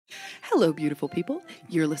Hello, beautiful people.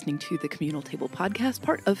 You're listening to the Communal Table Podcast,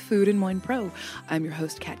 part of Food and Wine Pro. I'm your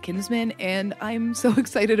host, Kat Kinsman, and I'm so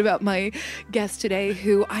excited about my guest today,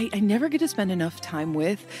 who I never get to spend enough time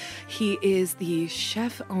with. He is the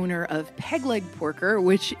chef owner of Peg Leg Porker,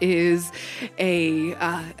 which is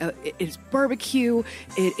it is barbecue.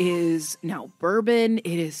 It is now bourbon.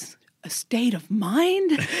 It is a state of mind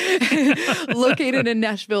located in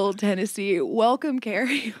Nashville, Tennessee. Welcome,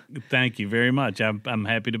 Carey. Thank you very much. I'm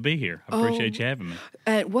happy to be here. I appreciate you having me.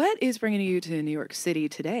 What is bringing you to New York City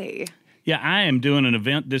today? Yeah, I am doing an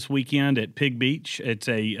event this weekend at Pig Beach. It's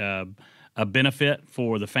a benefit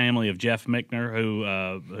for the family of Jeff Michner,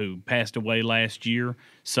 who passed away last year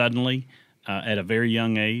suddenly at a very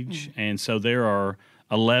young age. And so there are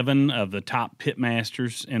 11 of the top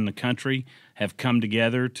pitmasters in the country have come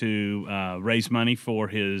together to raise money for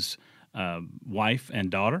his wife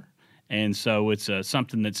and daughter. And so it's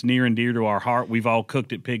something that's near and dear to our heart. We've all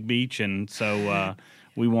cooked at Pig Beach, and so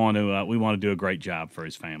we want to do a great job for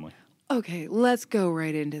his family. Okay, let's go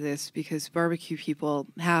right into this because barbecue people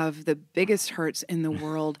have the biggest hearts in the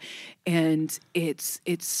world, and it's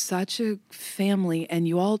such a family, and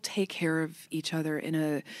you all take care of each other in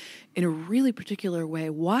a really particular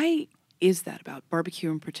way. Why is that about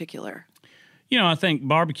barbecue in particular? You know, I think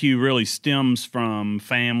barbecue really stems from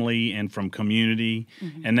family and from community,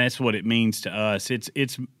 and that's what it means to us.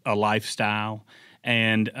 It's a lifestyle,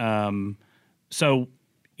 and so.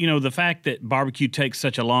 You know, the fact that barbecue takes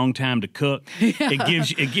such a long time to cook,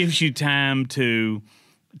 it gives you time to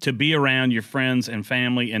be around your friends and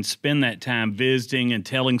family and spend that time visiting and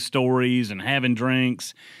telling stories and having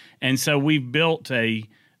drinks. And so we've built a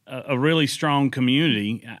really strong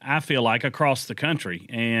community, I feel like, across the country.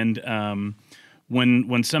 And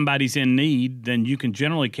when somebody's in need, then you can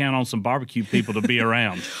generally count on some barbecue people to be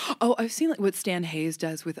around. Oh, I've seen what Stan Hayes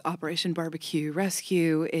does with Operation Barbecue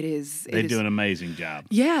Rescue. They do an amazing job.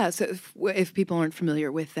 Yeah. So if people aren't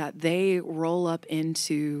familiar with that, they roll up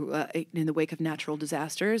into in the wake of natural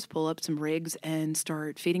disasters, pull up some rigs and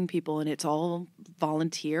start feeding people, and it's all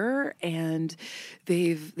volunteer. And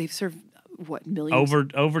they've served millions?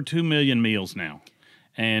 Over 2 million meals now.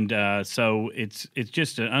 And so it's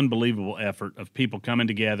just an unbelievable effort of people coming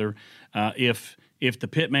together. If the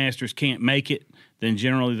pitmasters can't make it, then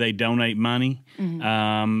generally they donate money.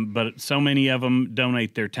 But so many of them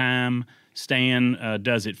donate their time. Stan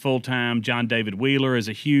does it full time. John David Wheeler is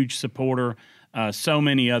a huge supporter. So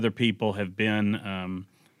many other people have been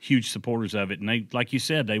huge supporters of it. And they, like you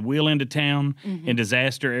said, they wheel into town in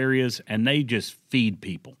disaster areas and they just feed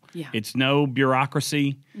people. Yeah. It's no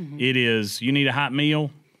bureaucracy. It is, you need a hot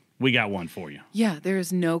meal, we got one for you. Yeah, there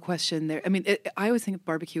is no question there. I mean, I always think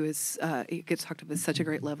barbecue is, it gets talked about as such a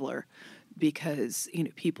great leveler because, you know,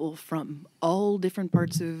 people from all different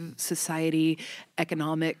parts of society,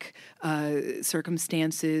 economic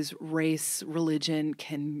circumstances, race, religion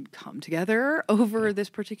can come together over this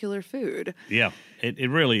particular food. Yeah, it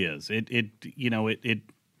really is. It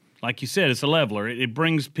like you said, it's a leveler. It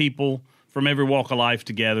brings people from every walk of life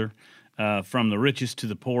together. From the richest to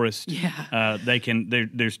the poorest,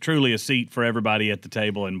 there's truly a seat for everybody at the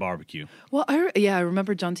table in barbecue. Well, I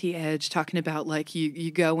remember John T. Edge talking about like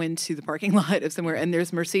you go into the parking lot of somewhere and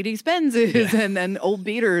there's Mercedes-Benzes and then old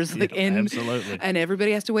beaters absolutely, and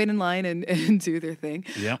everybody has to wait in line and do their thing.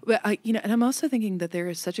 Yeah, but and I'm also thinking that there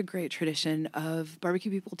is such a great tradition of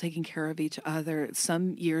barbecue people taking care of each other.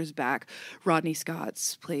 Some years back, Rodney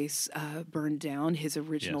Scott's place burned down, his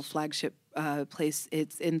original flagship place.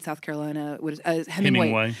 It's in South Carolina.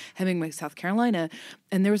 Hemingway, South Carolina.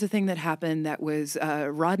 And there was a thing that happened that was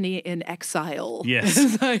Rodney in exile. Yes,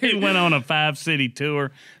 he went on a 5-city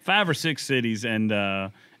tour, 5 or 6 cities, and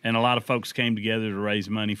a lot of folks came together to raise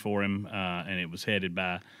money for him. And it was headed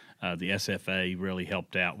by the SFA. Really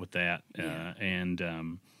helped out with that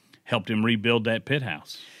and helped him rebuild that pit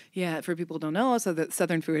house. Yeah, for people who don't know, also the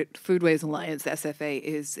Southern Foodways Alliance, the SFA,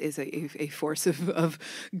 is a force of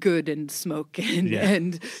good and smoke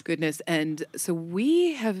and goodness. And so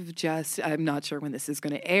we have just, I'm not sure when this is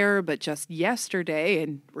going to air, but just yesterday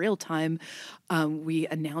in real time, we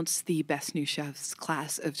announced the Best New Chefs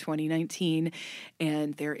class of 2019.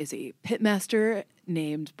 And there is a pitmaster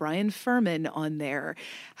named Brian Furman on there.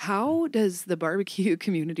 How does the barbecue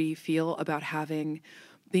community feel about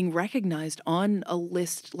being recognized on a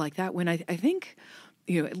list like that when I think,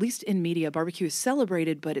 at least in media, barbecue is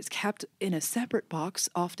celebrated, but it's kept in a separate box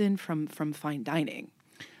often from fine dining?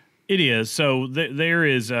 It is. So there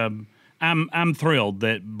is, I'm thrilled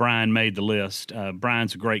that Brian made the list.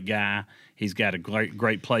 Brian's a great guy. He's got a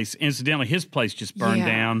great place. Incidentally, his place just burned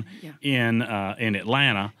down in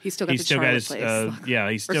Atlanta. He's still got his place.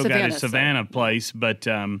 He's still got his Savannah place. But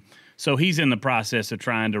so he's in the process of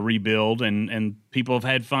trying to rebuild, and people have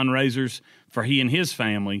had fundraisers for he and his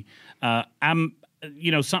family.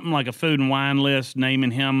 Something like a food and wine list,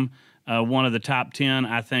 naming him one of the top 10,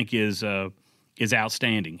 I think is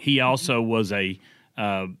outstanding. He also was a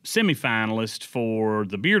semifinalist for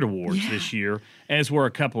the Beard Awards this year, as were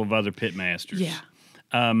a couple of other pitmasters. Yeah.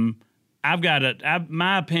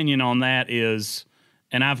 My opinion on that is,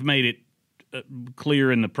 and I've made it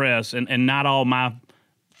clear in the press, and not all my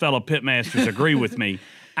fellow pitmasters agree with me.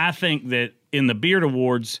 I think that in the Beard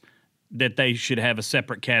Awards, that they should have a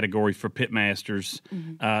separate category for pitmasters,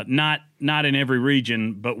 not in every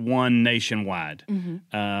region, but one nationwide.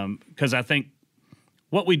 Because I think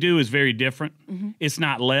what we do is very different. It's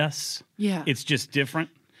not less. Yeah. It's just different.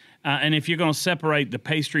 And if you're going to separate the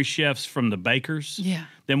pastry chefs from the bakers,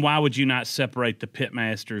 then why would you not separate the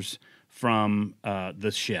pitmasters from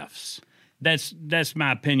the chefs? That's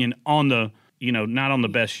my opinion on the, not on the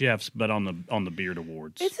best chefs, but on the Beard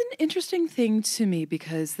Awards. It's an interesting thing to me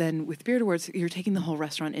because then with Beard Awards, you're taking the whole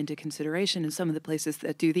restaurant into consideration, and some of the places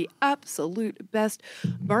that do the absolute best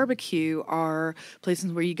barbecue are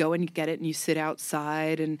places where you go and you get it and you sit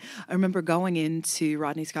outside. And I remember going into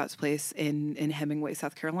Rodney Scott's place in Hemingway,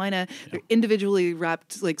 South Carolina. They're individually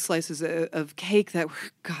wrapped like slices of cake that were,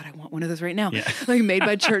 God, I want one of those right now. Like made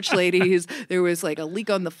by church ladies. There was like a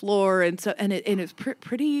leak on the floor, and it's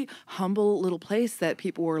pretty humble little place that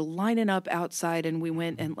people were lining up outside, and we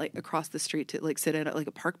went and like across the street to like sit at like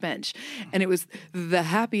a park bench, and it was the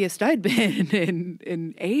happiest I'd been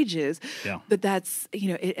in ages. But that's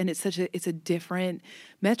it's a different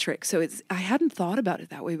metric. So I hadn't thought about it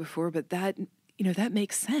that way before, but that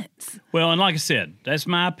makes sense. Well, and like I said, that's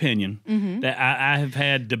my opinion. That I have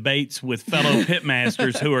had debates with fellow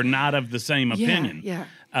pitmasters who are not of the same opinion.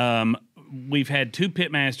 We've had 2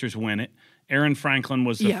 pitmasters win it. Aaron Franklin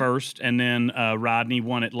was the first, and then Rodney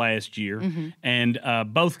won it last year. And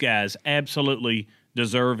both guys absolutely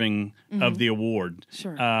deserving of the award.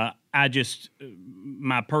 Sure.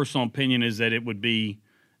 My personal opinion is that it would be,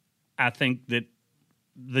 I think that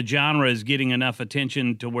the genre is getting enough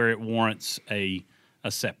attention to where it warrants a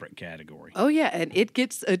separate category. Oh, yeah, and it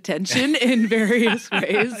gets attention in various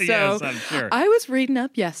ways. So yes, I'm sure. I was reading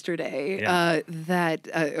up yesterday that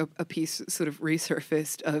a piece sort of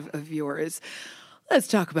resurfaced of yours. Let's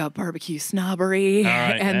talk about barbecue snobbery. All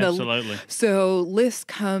right, and absolutely. So lists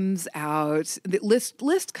come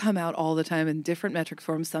out all the time in different metric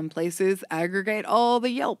forms. Some places aggregate all the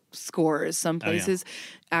Yelp scores. Some places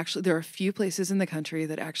actually, there are a few places in the country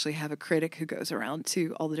that actually have a critic who goes around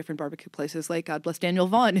to all the different barbecue places, like God bless Daniel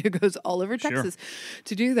Vaughn, who goes all over Texas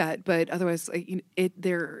to do that. But otherwise,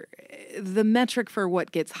 the metric for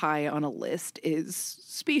what gets high on a list is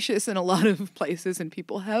specious in a lot of places, and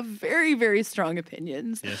people have very, very strong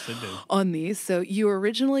opinions on these. So you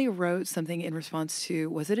originally wrote something in response to,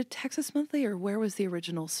 was it a Texas Monthly, or where was the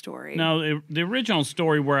original story? No, the original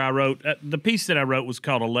story where I wrote, the piece that I wrote was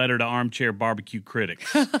called A Letter to Armchair Barbecue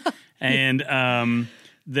Critics. And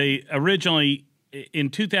they originally,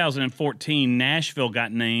 in 2014, Nashville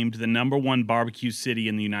got named the #1 barbecue city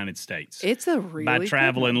in the United States. It's a really by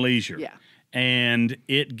Travel and Leisure. Yeah. And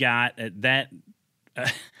it got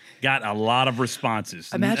got a lot of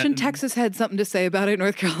responses. Imagine Texas had something to say about it,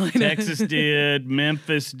 North Carolina. Texas did,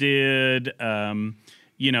 Memphis did,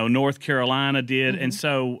 North Carolina did. And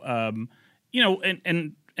so,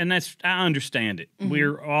 and that's, I understand it.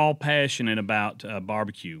 We're all passionate about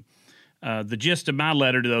barbecue. The gist of my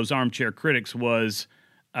letter to those armchair critics was,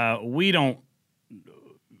 we don't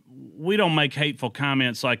make hateful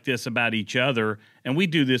comments like this about each other, and we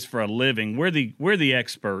do this for a living. We're the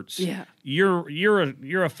experts. Yeah.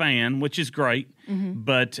 You're a fan, which is great,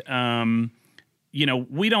 but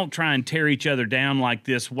we don't try and tear each other down like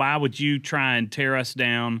this. Why would you try and tear us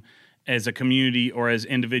down as a community or as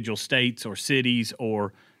individual states or cities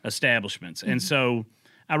or establishments? And so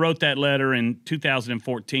I wrote that letter in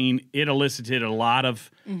 2014. It elicited a lot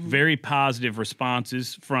of very positive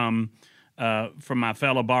responses from my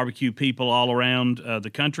fellow barbecue people all around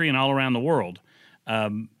the country and all around the world.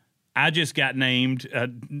 I just got named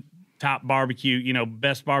top barbecue,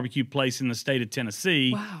 best barbecue place in the state of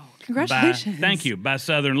Tennessee. Wow. Congratulations. Thank you. By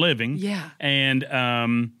Southern Living. Yeah.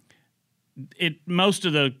 And most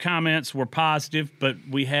of the comments were positive, but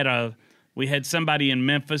we had somebody in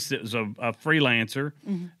Memphis that was a freelancer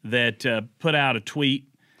that put out a tweet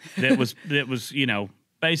that was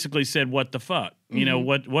basically said, "What the fuck? You know,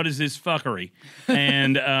 what is this fuckery?"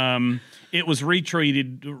 And it was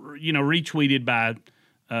retweeted by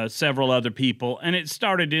several other people, and it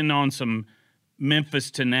started in on some Memphis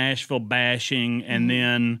to Nashville bashing, and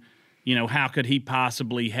then, how could he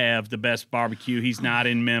possibly have the best barbecue? He's not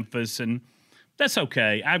in Memphis, and that's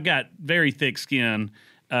okay. I've got very thick skin,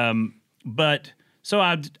 but so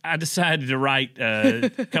I decided to write a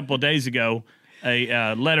couple of days ago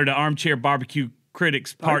a letter to Armchair Barbecue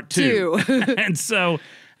Critics Part 2. And so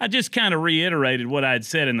I just kind of reiterated what I had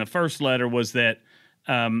said in the first letter was that,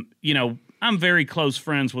 I'm very close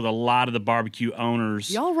friends with a lot of the barbecue owners.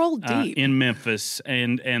 Y'all roll deep in Memphis,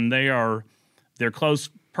 and they're close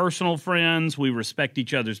personal friends. We respect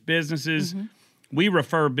each other's businesses. We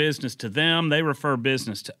refer business to them. They refer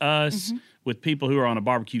business to us with people who are on a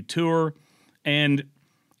barbecue tour. And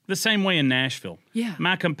the same way in Nashville. Yeah.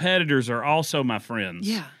 My competitors are also my friends.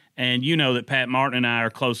 Yeah. And you know that Pat Martin and I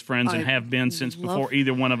are close friends and have been since before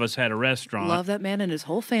either one of us had a restaurant. Love that man and his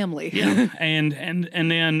whole family. Yeah. And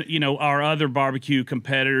then, our other barbecue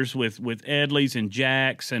competitors with Edley's and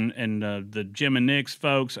Jack's and the Jim and Nick's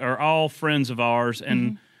folks are all friends of ours.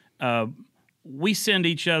 And we send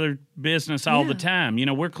each other business all the time.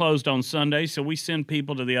 We're closed on Sunday, so we send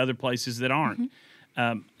people to the other places that aren't.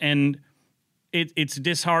 And it's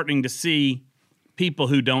disheartening to see people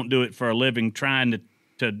who don't do it for a living trying to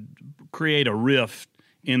create a rift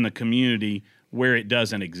in the community where it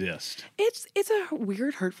doesn't exist. It's a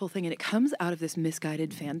weird, hurtful thing, and it comes out of this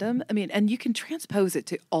misguided fandom. I mean, and you can transpose it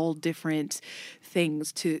to all different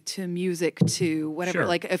things, to music, to whatever. Sure.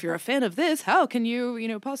 Like, if you're a fan of this, how can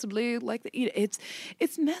you, possibly like the?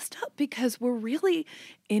 It's messed up because we're really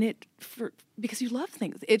in it because you love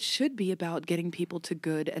things. It should be about getting people to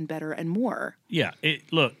good and better and more. Yeah.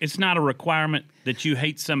 Look, it's not a requirement that you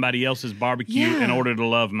hate somebody else's barbecue in order to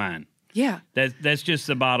love mine. Yeah. That's just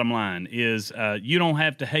the bottom line is you don't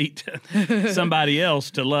have to hate somebody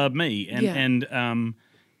else to love me. And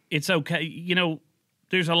it's okay.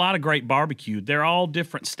 There's a lot of great barbecue. They're all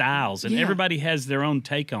different styles, and everybody has their own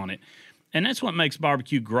take on it. And that's what makes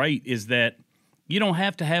barbecue great is that you don't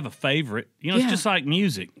have to have a favorite. It's just like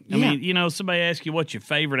music. I mean, somebody asks you what your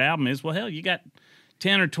favorite album is. Well, hell, you got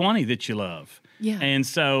 10 or 20 that you love. Yeah. And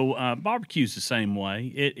so barbecue's the same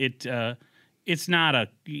way. It's not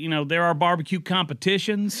there are barbecue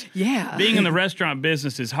competitions. Yeah. Being in the restaurant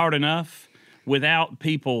business is hard enough without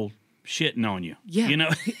people shitting on you.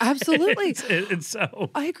 Yeah. Absolutely. And so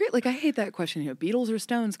I agree. Like, I hate that question, Beatles or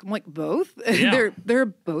Stones. I'm like, both. Yeah. They're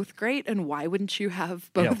both great. And why wouldn't you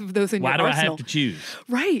have both of those in your arsenal? Why do I have to choose?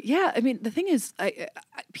 Right. Yeah. I mean, the thing is,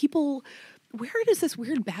 people, where does this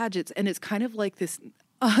weird badge? And it's kind of like this.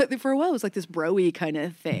 For a while, it was like this bro-y kind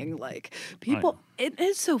of thing. Like, people, it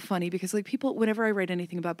is so funny because, like, people, whenever I write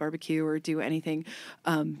anything about barbecue or do anything,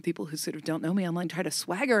 people who sort of don't know me online try to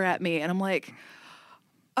swagger at me. And I'm like,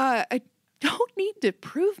 I don't need to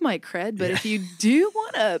prove my cred, but if you do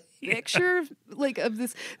want a picture like of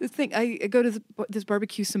this thing, I go to this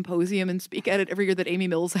barbecue symposium and speak at it every year that Amy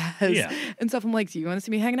Mills has and stuff. I'm like, do you want to see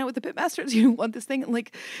me hanging out with the pitmasters? Do you want this thing? And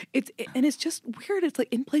like, it's just weird. It's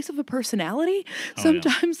like in place of a personality.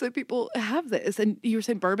 Sometimes that people have this, and you were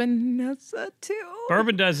saying bourbon has that too.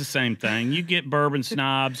 Bourbon does the same thing. You get bourbon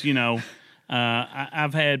snobs,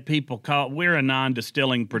 I've had people call. We're a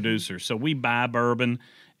non-distilling producer, so we buy bourbon.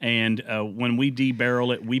 And when we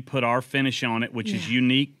debarrel it, we put our finish on it, which is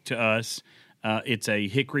unique to us. It's a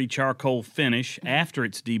hickory charcoal finish after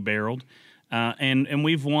it's debarreled. And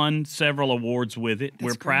we've won several awards with it.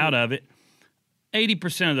 We're proud of it.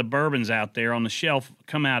 80% of the bourbons out there on the shelf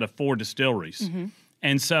come out of 4 distilleries.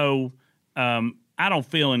 And so I don't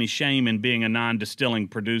feel any shame in being a non-distilling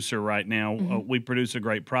producer right now. We produce a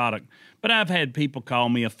great product. But I've had people call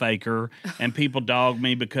me a faker and people dog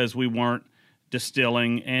me because we weren't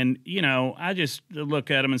distilling, and I just look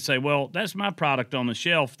at them and say, well, that's my product on the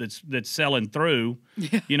shelf that's selling through.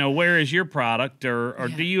 Where is your product? Or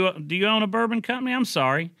do you own a bourbon company? I'm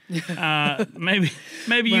sorry. Maybe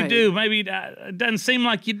you do. Maybe it doesn't seem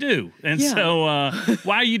like you do. And so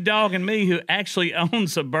why are you dogging me who actually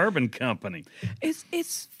owns a bourbon company?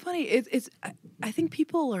 It's funny. I think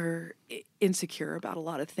people are insecure about a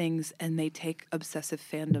lot of things, and they take obsessive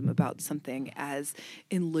fandom about something as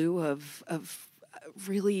in lieu of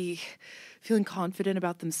really feeling confident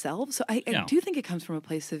about themselves. So I do think it comes from a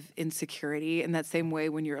place of insecurity. In that same way,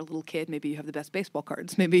 when you're a little kid, maybe you have the best baseball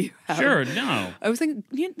cards. Maybe you have. Sure, no. I was thinking,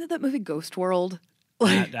 that movie Ghost World?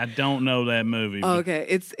 I don't know that movie. Okay,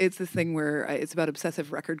 it's this thing where it's about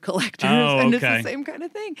obsessive record collectors, Oh, and it's okay. the same kind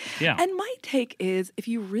of thing. Yeah. And my take is, if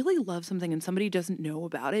you really love something and somebody doesn't know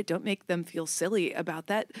about it, don't make them feel silly about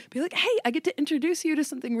that. Be like, hey, I get to introduce you to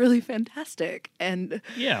something really fantastic. And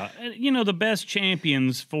Yeah, the best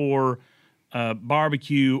champions for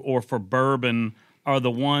barbecue or for bourbon are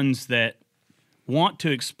the ones that want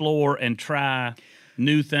to explore and try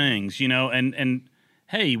new things, and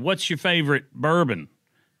hey, what's your favorite bourbon?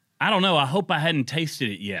 I don't know. I hope I hadn't tasted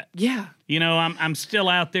it yet. yeah, I'm still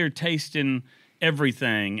out there tasting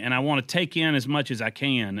everything, and I want to take in as much as I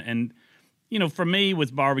can. And for me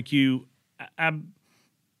with barbecue,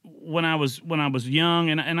 when I was young,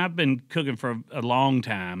 and I've been cooking for a long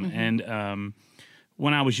time, and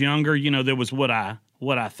when I was younger, there was what I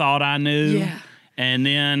thought I knew. Yeah. And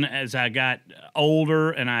then as I got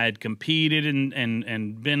older and I had competed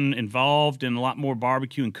and been involved in a lot more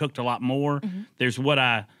barbecue and cooked a lot more, there's what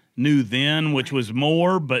I knew then, which was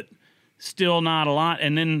more, but still not a lot.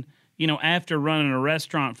 And then, after running a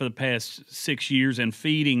restaurant for the past 6 years and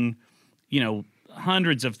feeding,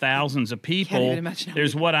 hundreds of thousands of people, Can't even imagine how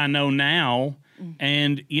there's what I know now.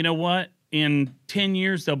 And you know what? In 10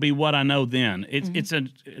 years, there'll be what I know then.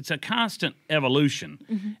 It's a constant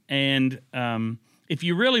evolution. And if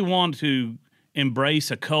you really want to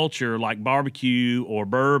embrace a culture like barbecue or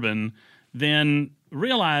bourbon, then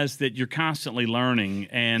realize that you're constantly learning,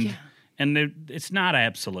 and it's not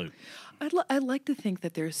absolute. I'd like to think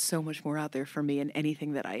that there's so much more out there for me in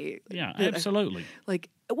anything that I Absolutely.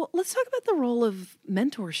 Well, let's talk about the role of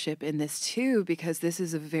mentorship in this too, because this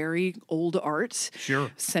is a very old art, Sure.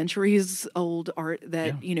 centuries old art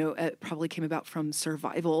that probably came about from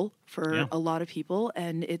survival for a lot of people,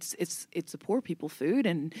 and it's a poor people food,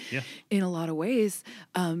 and in a lot of ways.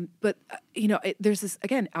 But there's this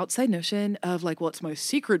again outside notion of like, well, it's my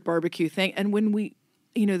secret barbecue thing, and when we.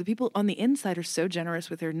 The people on the inside are so generous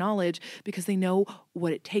with their knowledge because they know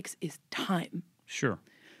what it takes is time. Sure.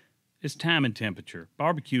 It's time and temperature.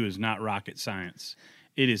 Barbecue is not rocket science.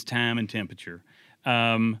 It is time and temperature.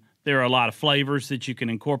 There are a lot of flavors that you can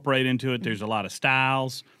incorporate into it. There's a lot of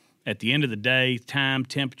styles. At the end of the day, time,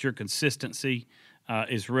 temperature, consistency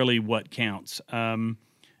is really what counts.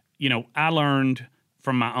 I learned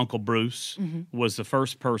from my Uncle Bruce, was the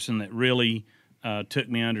first person that really took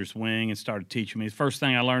me under his wing and started teaching me. The first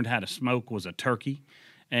thing I learned how to smoke was a turkey,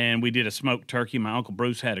 and we did a smoked turkey. My Uncle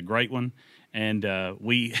Bruce had a great one, and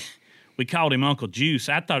we called him Uncle Juice.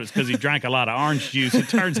 I thought it's because he drank a lot of orange juice. It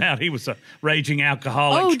turns out he was a raging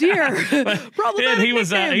alcoholic. Oh dear, problematic.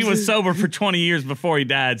 He was sober for 20 years before he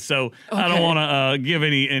died. So I don't want to give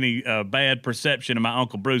any bad perception of my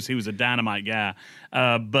Uncle Bruce. He was a dynamite guy,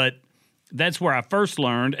 but that's where I first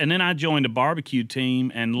learned, and then I joined a barbecue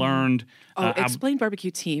team and learned. Explain barbecue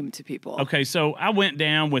team to people. Okay, so I went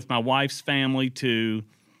down with my wife's family to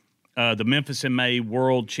the Memphis in May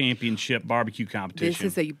World Championship barbecue competition.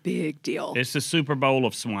 This is a big deal. It's the Super Bowl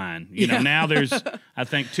of swine. Now there's I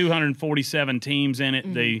think 247 teams in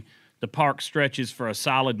it. The park stretches for a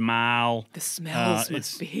solid mile. The smells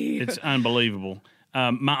must be. It's unbelievable.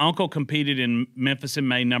 My uncle competed in Memphis in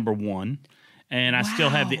May #1. And I still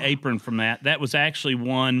have the apron from that. That was actually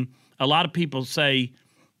one. A lot of people say,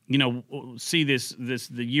 see the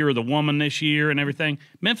year of the woman this year and everything.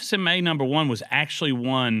 Memphis in May #1 was actually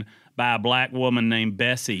won by a black woman named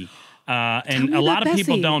Bessie. And a lot of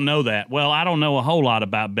people don't know that. Well, I don't know a whole lot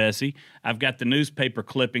about Bessie. I've got the newspaper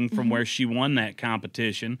clipping from where she won that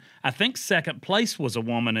competition. I think second place was a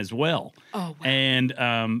woman as well. Oh, wow. And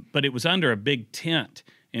but it was under a big tent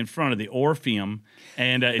in front of the Orpheum,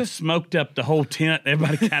 and it smoked up the whole tent.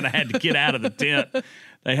 Everybody kind of had to get out of the tent.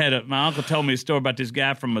 My uncle told me a story about this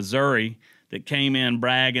guy from Missouri that came in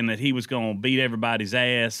bragging that he was going to beat everybody's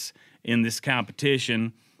ass in this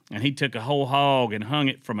competition, and he took a whole hog and hung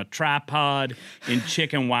it from a tripod in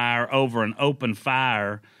chicken wire over an open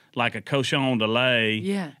fire like a cochon de lait.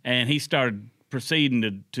 Yeah. And he started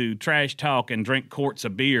proceeding to trash talk and drink quarts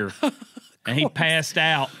of beer. And he passed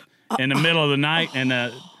out in the middle of the night, and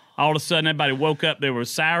all of a sudden everybody woke up. There were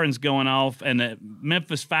sirens going off, and the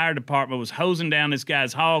Memphis Fire Department was hosing down this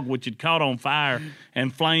guy's hog, which had caught on fire,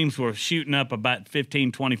 and flames were shooting up about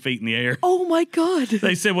 15, 20 feet in the air. Oh, my God.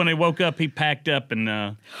 They said when they woke up, he packed up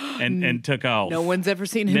and took off. No one's ever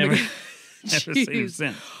seen him again. Never seen him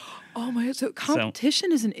since. Oh, my God. So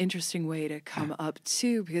competition is an interesting way to come up,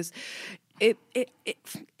 too, because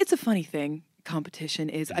it's a funny thing. Competition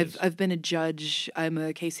is. I've been a judge. I'm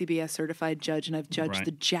a KCBS certified judge, and I've judged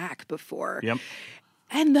the Jack before. Yep.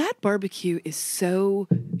 And that barbecue is so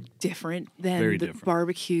different than Very the different.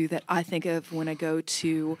 barbecue that I think of when I go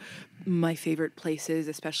to my favorite places,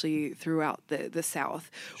 especially throughout the South,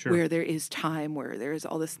 Sure. where there is time, where there is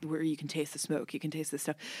all this, where you can taste the smoke, you can taste this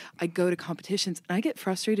stuff. I go to competitions and I get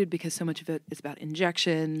frustrated because so much of it is about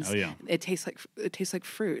injections. Oh, yeah. It tastes like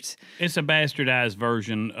fruit. It's a bastardized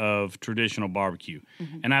version of traditional barbecue,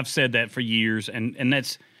 and I've said that for years. And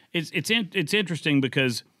that's it's interesting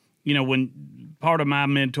because when part of my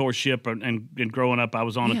mentorship and growing up, I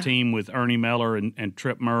was on Yeah. a team with Ernie Meller and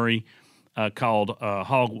Trip Murray called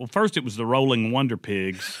Hog. Well, first it was the Rolling Wonder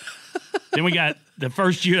Pigs. Then we got the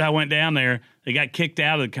first year I went down there, they got kicked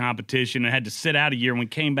out of the competition and had to sit out a year. And we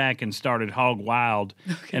came back and started Hog Wild,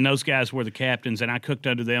 and those guys were the captains. And I cooked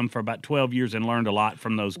under them for about 12 years and learned a lot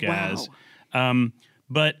from those guys. Wow.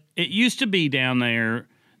 But it used to be down there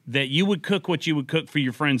that you would cook what you would cook for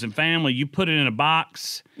your friends and family. You put it in a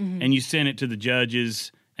box and you sent it to the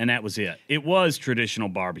judges, and that was it. It was traditional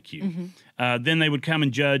barbecue. Then they would come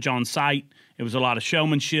and judge on site. It was a lot of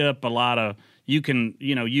showmanship, a lot of you can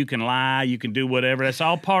lie, you can do whatever. That's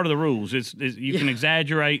all part of the rules. You can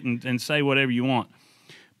exaggerate and say whatever you want.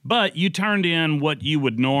 But you turned in what you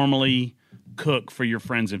would normally cook for your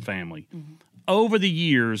friends and family. Over the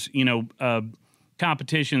years,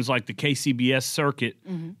 competitions like the KCBS circuit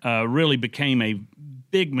really became a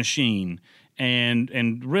big machine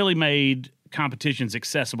and really made competitions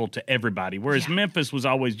accessible to everybody, whereas Memphis was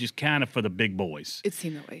always just kind of for the big boys. It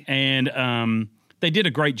seemed that way. And they did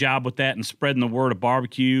a great job with that and spreading the word of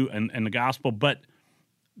barbecue and the gospel, but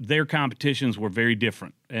their competitions were very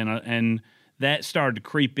different. And that started to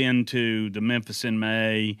creep into the Memphis in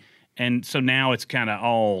May. And so now it's kind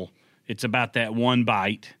of it's about that one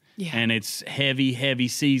bite. Yeah. And it's heavy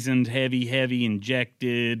seasoned, heavy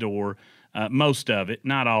injected, or most of it,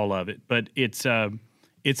 not all of it, but it's a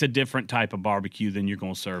different type of barbecue than you're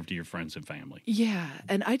going to serve to your friends and family. Yeah,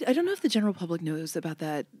 and I don't know if the general public knows about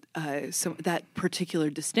that that particular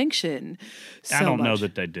distinction. I don't know much.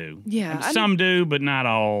 that they do. Yeah, some do, but not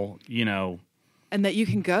all. And that you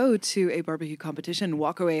can go to a barbecue competition and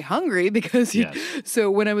walk away hungry because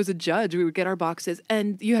so when I was a judge, we would get our boxes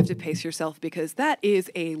and you have to pace yourself because that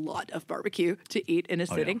is a lot of barbecue to eat in a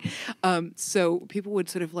sitting. Yeah. So people would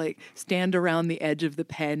sort of like stand around the edge of the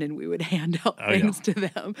pen and we would hand out things to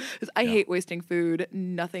them. 'Cause I hate wasting food.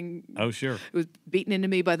 Nothing. Oh, sure. It was beaten into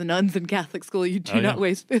me by the nuns in Catholic school. You do not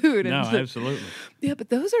waste food. No, And so, absolutely. yeah, but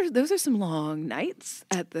those are some long nights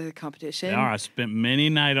at the competition. I spent many a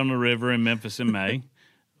night on the river in Memphis in May.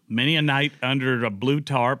 Many a night under a blue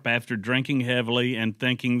tarp after drinking heavily and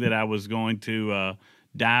thinking that I was going to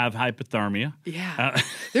die of hypothermia. Yeah.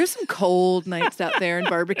 There's some cold nights out there in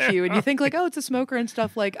barbecue, and you think like, oh, it's a smoker and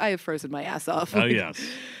stuff. Like, I have frozen my ass off. Oh, yes.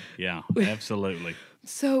 Yeah, absolutely.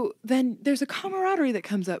 So then there's a camaraderie that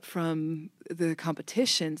comes up from the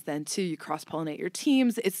competitions then, too. You cross-pollinate your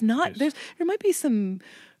teams. It's not, there might be some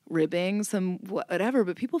ribbing, some whatever,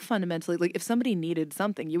 but people fundamentally, like if somebody needed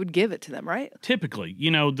something, you would give it to them, right? Typically,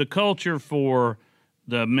 the culture for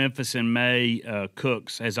the Memphis in May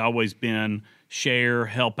cooks has always been share,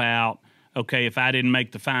 help out. Okay, if I didn't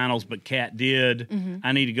make the finals, but Kat did,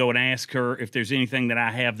 I need to go and ask her if there's anything that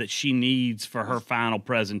I have that she needs for her final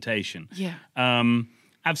presentation. Yeah.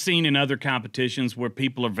 I've seen in other competitions where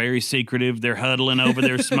people are very secretive. They're huddling over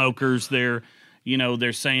their smokers. They're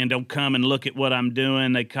saying, "Don't come and look at what I'm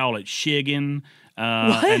doing." They call it shigging,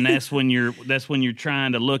 and that's when you're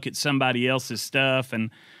trying to look at somebody else's stuff.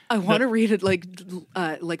 And I want to read it like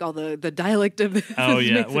all the dialect of the. Oh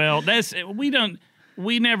yeah, well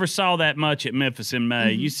we never saw that much at Memphis in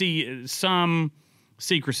May. You see some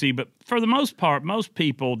secrecy, but for the most part, most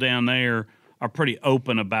people down there are pretty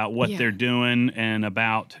open about what they're doing and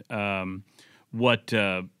about what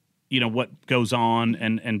goes on,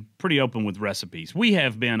 and pretty open with recipes. We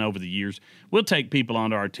have been over the years. We'll take people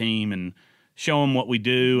onto our team and show them what we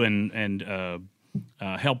do and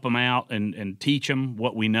help them out and teach them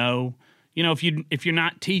what we know. If you're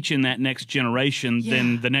not teaching that next generation,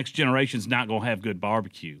 then the next generation's not going to have good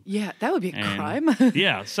barbecue. Yeah, that would be a crime.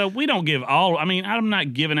 Yeah, so we don't give I'm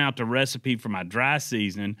not giving out the recipe for my dry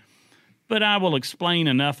seasoning, but I will explain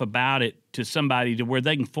enough about it to somebody to where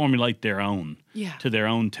they can formulate their own to their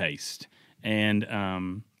own taste. And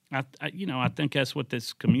I think that's what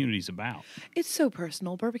this community's about. It's so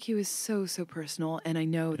personal. Barbecue is so personal, and I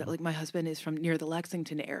know that like my husband is from near the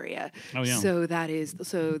Lexington area. Oh yeah. So that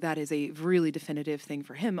is a really definitive thing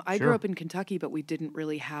for him. I grew up in Kentucky, but we didn't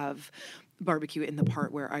really have barbecue in the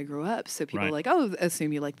part where I grew up. So people are like, oh,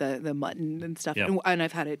 assume you like the mutton and stuff. Yep. And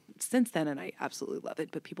I've had it since then, and I absolutely love it.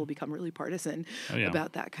 But people become really partisan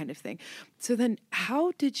about that kind of thing. So then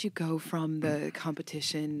how did you go from the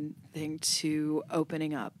competition thing to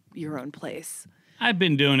opening up your own place? I've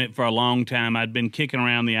been doing it for a long time. I'd been kicking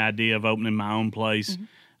around the idea of opening my own place.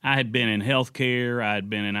 I had been in healthcare. I had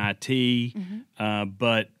been in IT,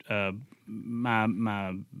 but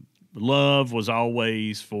my love was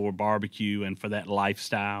always for barbecue and for that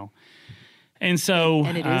lifestyle. And so,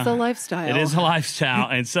 And it is a lifestyle. It is a lifestyle.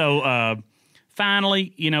 And so,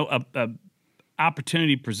 finally, a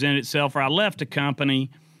opportunity presented itself. Or I left a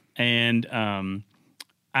company, and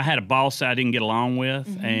I had a boss that I didn't get along with,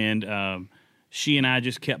 and she and I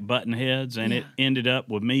just kept butting heads, and it ended up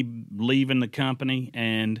with me leaving the company.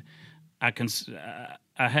 And I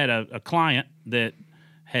had a client that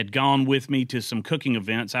had gone with me to some cooking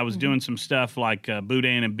events. I was doing some stuff like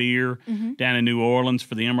Boudin and Beer down in New Orleans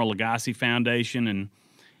for the Emeril Lagasse Foundation, and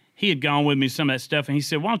he had gone with me to some of that stuff, and he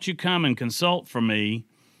said, "Why don't you come and consult for me?"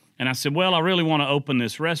 And I said, "Well, I really want to open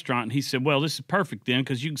this restaurant." And he said, "Well, this is perfect then,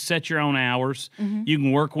 because you can set your own hours, you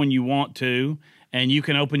can work when you want to, and you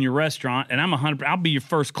can open your restaurant, and I'll be your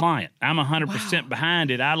first client. I'm 100%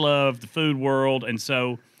 behind it. I love the food world." And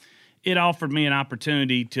so it offered me an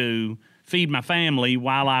opportunity to feed my family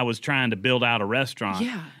while I was trying to build out a restaurant.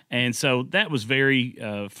 Yeah. And so that was very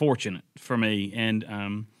fortunate for me.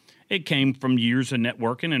 And it came from years of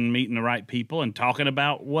networking and meeting the right people and talking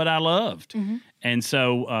about what I loved. And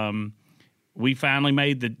so we finally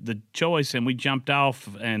made the choice, and we jumped off,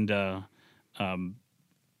 and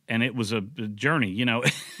it was a journey,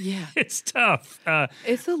 Yeah. It's tough.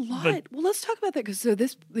 It's a lot. Well, let's talk about that, because the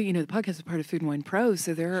podcast is part of Food and Wine Pros,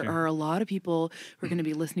 so there are a lot of people who are going to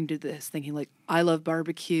be listening to this thinking like, I love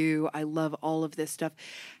barbecue, I love all of this stuff.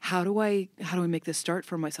 How do I make this start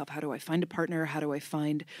for myself? How do I find a partner? How do I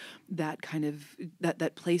find that kind of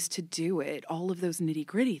that place to do it? All of those nitty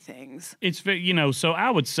gritty things. It's very, so I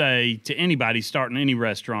would say to anybody starting any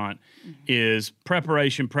restaurant is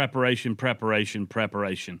preparation.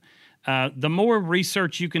 The more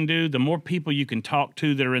research you can do, the more people you can talk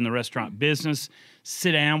to that are in the restaurant business,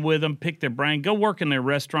 sit down with them, pick their brain, go work in their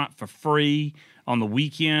restaurant for free on the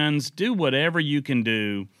weekends, do whatever you can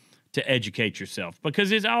do to educate yourself,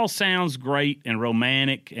 because it all sounds great and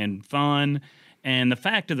romantic and fun. And the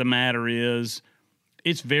fact of the matter is,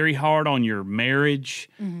 it's very hard on your marriage.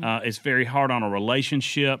 It's very hard on a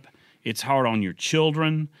relationship. It's hard on your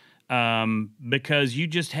children. Because you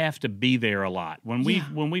just have to be there a lot. When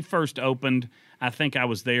we first opened, I think I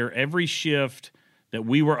was there every shift that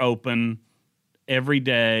we were open, every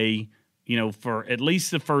day, for at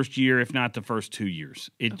least the first year, if not the first 2 years.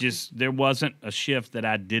 There wasn't a shift that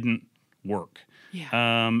I didn't work.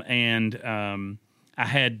 Yeah. I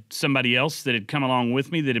had somebody else that had come along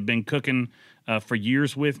with me that had been cooking for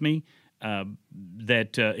years with me,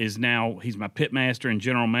 that is now, he's my pit master and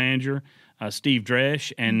general manager, Steve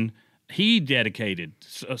Dresch, and he dedicated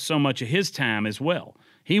so much of his time as well.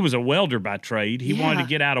 He was a welder by trade. He wanted to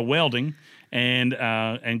get out of welding and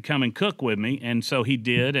come and cook with me, and so he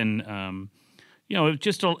did. And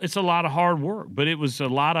it's a lot of hard work, but it was a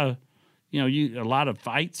lot of a lot of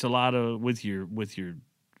fights, a lot of with your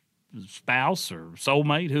spouse or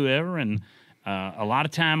soulmate, whoever, and a lot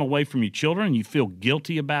of time away from your children. You feel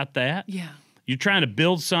guilty about that. Yeah. You're trying to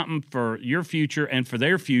build something for your future and for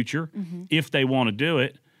their future if they want to do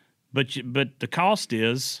it, but the cost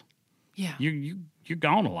is you're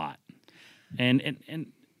gone a lot, and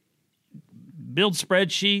build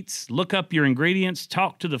spreadsheets, look up your ingredients,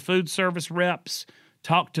 talk to the food service reps,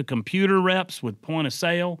 talk to computer reps with point of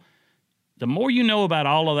sale. The more you know about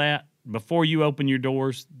all of that before you open your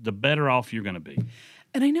doors, the better off you're going to be.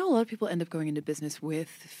 And I know a lot of people end up going into business with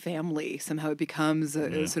family. Somehow it becomes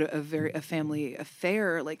a sort of a family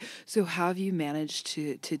affair. So how have you managed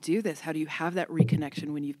to do this? How do you have that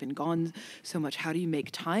reconnection when you've been gone so much? How do you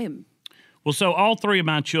make time? Well, so all three of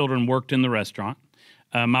my children worked in the restaurant.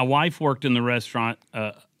 My wife worked in the restaurant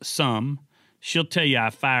some. She'll tell you I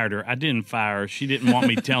fired her. I didn't fire her. She didn't want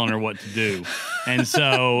me telling her what to do. And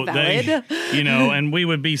so and we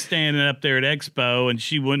would be standing up there at Expo, and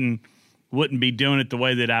she wouldn't be doing it the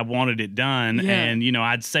way that I wanted it done. Yeah. And,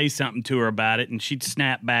 I'd say something to her about it, and she'd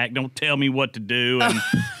snap back, "Don't tell me what to do."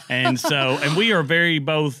 And we are very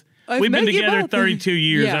both, we've been together 32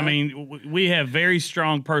 years. Yeah. I mean, we have very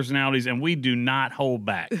strong personalities, and we do not hold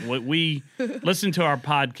back. We listen to our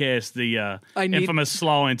podcast, the infamous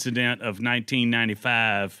slaw incident of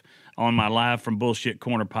 1995, on my Live from Bullshit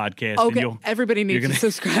Corner podcast. Okay, everybody needs to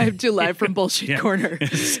subscribe to Live from Bullshit Corner.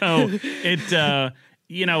 So it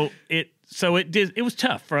was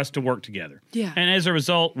tough for us to work together. Yeah. And as a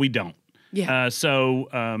result, we don't. Yeah.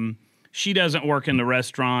 She doesn't work in the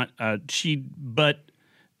restaurant. But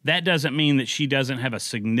that doesn't mean that she doesn't have a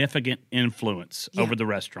significant influence over the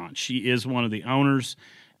restaurant. She is one of the owners,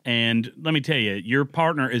 And let me tell you, your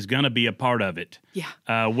partner is going to be a part of it.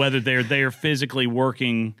 Yeah. Whether they're there physically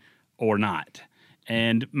working or not.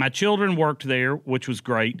 And my children worked there, which was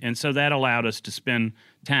great. And so that allowed us to spend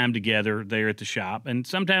time together there at the shop. And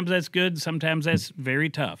sometimes that's good. Sometimes that's very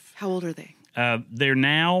tough. How old are they? They're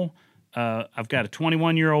now, I've got a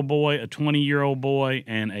 21-year-old boy, a 20-year-old boy,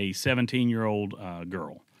 and a 17-year-old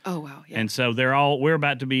girl. Oh, wow. Yeah. And so we're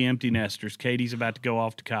about to be empty nesters. Katie's about to go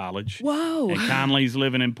off to college. Whoa. And Conley's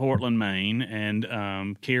living in Portland, Maine.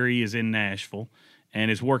 And Carrie is in Nashville and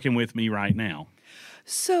is working with me right now.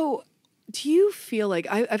 So do you feel like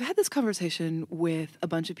I've had this conversation with a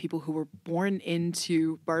bunch of people who were born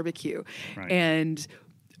into barbecue and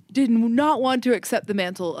did not want to accept the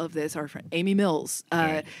mantle of this. Our friend Amy Mills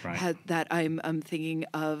had that. I'm thinking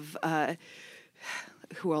of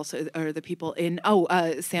who else are the people in?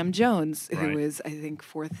 Sam Jones, who is, I think,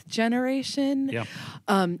 fourth generation. Yeah.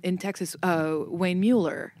 In Texas, Wayne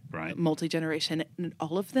Mueller, right, multi-generation. And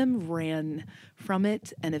all of them ran from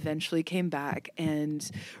it and eventually came back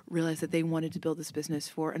and realized that they wanted to build this business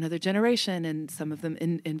for another generation, and some of them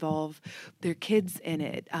involve their kids in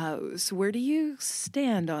it. So where do you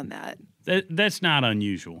stand on that? That's not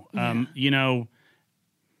unusual. Yeah.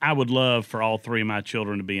 I would love for all three of my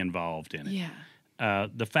children to be involved in it. Yeah.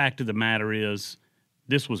 The fact of the matter is,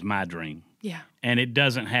 this was my dream. Yeah. And it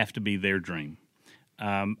doesn't have to be their dream.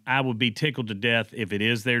 I would be tickled to death if it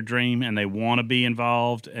is their dream and they want to be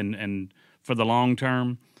involved and for the long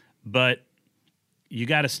term. But you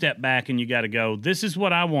got to step back and you got to go, this is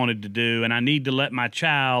what I wanted to do, and I need to let my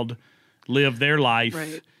child live their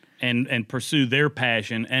life and pursue their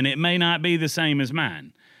passion, and it may not be the same as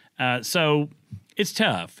mine. So it's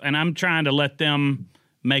tough, and I'm trying to let them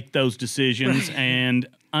make those decisions and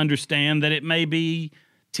understand that it may be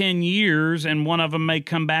 10 years and one of them may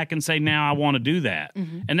come back and say, now I want to do that.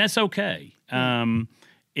 Mm-hmm. And that's okay.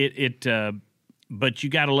 But you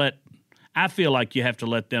got to I feel like you have to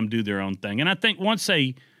let them do their own thing. And I think once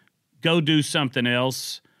they go do something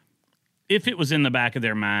else, if it was in the back of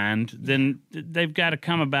their mind, then they've got to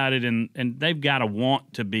come about it and they've got to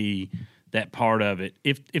want to be that part of it.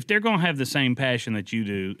 If they're going to have the same passion that you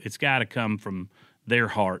do, it's got to come from their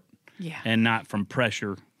heart and not from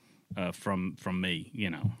pressure from me,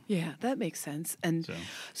 Yeah, that makes sense. And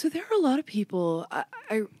so there are a lot of people,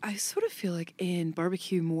 I sort of feel like in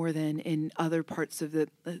barbecue more than in other parts of the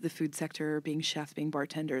food sector, being chefs, being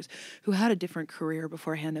bartenders, who had a different career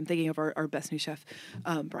beforehand. I'm thinking of our best new chef,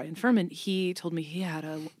 Brian Furman. He told me he had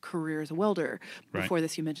a career as a welder. Before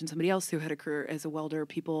this, you mentioned somebody else who had a career as a welder.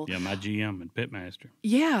 People, my GM and pitmaster.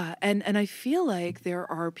 Yeah, and I feel like there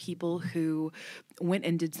are people who went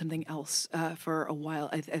and did something else for a while.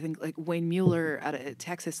 I think like Wayne Mueller out of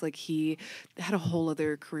Texas, like he had a whole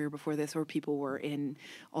other career before this, or people were in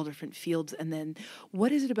all different fields. And then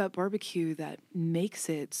what is it about barbecue that makes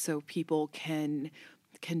it so people can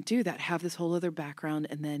do that, have this whole other background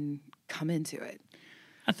and then come into it?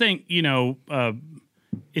 I think,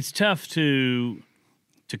 it's tough to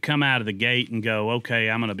come out of the gate and go, okay,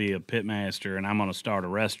 I'm going to be a pitmaster and I'm going to start a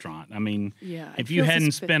restaurant. I mean, if you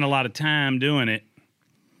hadn't spent a lot of time doing it,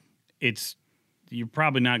 you're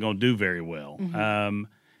probably not going to do very well. Mm-hmm.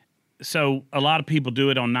 So a lot of people do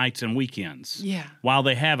it on nights and weekends while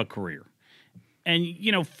they have a career. And,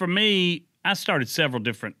 for me, I started several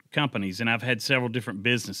different companies and I've had several different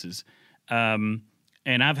businesses. And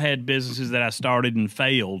I've had businesses that I started and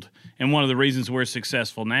failed. And one of the reasons we're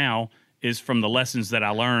successful now is from the lessons that I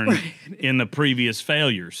learned in the previous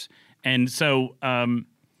failures. And so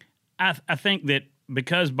I think that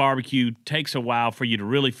because barbecue takes a while for you to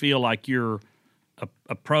really feel like you're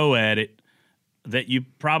a pro at it, that you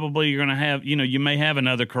probably are going to have, you may have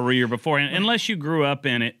another career before, and unless you grew up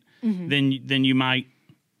in it, then you might,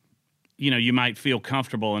 you might feel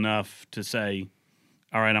comfortable enough to say,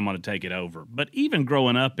 all right, I'm going to take it over. But even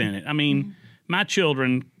growing up in it, I mean, my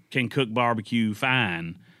children can cook barbecue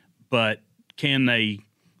fine, but can they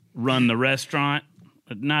run the restaurant?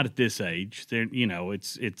 Not at this age. They're,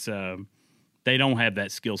 it's they don't have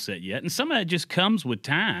that skill set yet, and some of that just comes with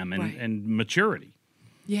time and maturity.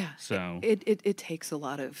 Yeah. So it takes a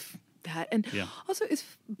lot of that, and also is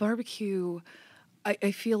barbecue.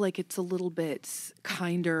 I feel like it's a little bit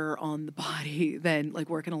kinder on the body than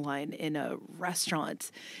like working a line in a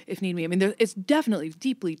restaurant, if need be. I mean, it's definitely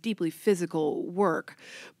deeply, deeply physical work,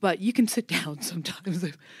 but you can sit down sometimes.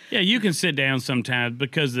 Yeah, you can sit down sometimes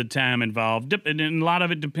because of the time involved, and a lot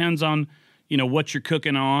of it depends on what you're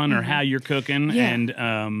cooking on or how you're cooking,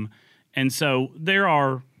 and so there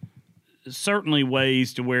are certainly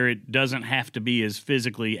ways to where it doesn't have to be as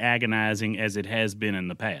physically agonizing as it has been in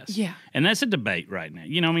the past. Yeah. And that's a debate right now.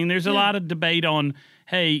 I mean, there's a lot of debate on,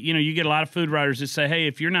 hey, you get a lot of food writers that say, hey,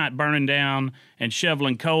 if you're not burning down and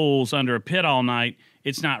shoveling coals under a pit all night,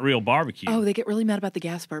 it's not real barbecue. Oh, they get really mad about the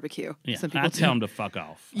gas barbecue. Yeah, Some people I tell them to fuck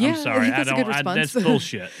off. Yeah, I'm sorry. I think that's a good response. That's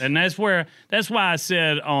bullshit. And that's why I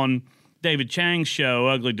said on David Chang's show,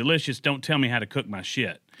 Ugly Delicious, don't tell me how to cook my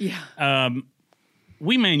shit. Yeah.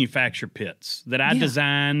 We manufacture pits that I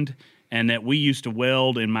designed and that we used to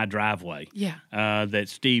weld in my driveway. Yeah. That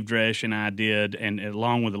Steve Dresch and I did, and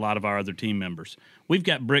along with a lot of our other team members. We've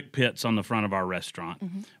got brick pits on the front of our restaurant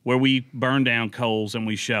where we burn down coals and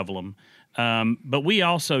we shovel them. But we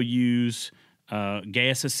also use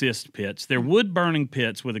gas assist pits. They're wood burning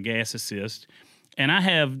pits with a gas assist, and I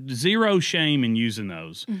have zero shame in using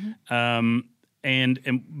those.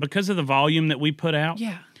 And because of the volume that we put out,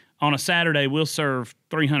 on a Saturday we'll serve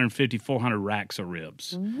 350, 400 racks of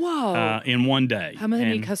ribs. Whoa! In one day. How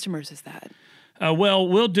many customers is that? Well,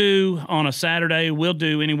 we'll do on a Saturday. We'll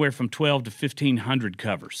do anywhere from 12 to 1,500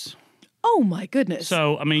 covers. Oh my goodness!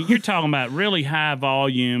 So, I mean, you're talking about really high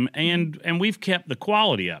volume, and we've kept the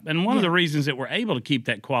quality up. And one of the reasons that we're able to keep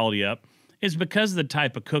that quality up is because of the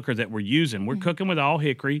type of cooker that we're using. We're cooking with all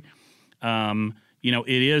hickory. It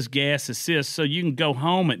is gas assist, so you can go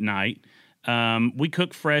home at night. We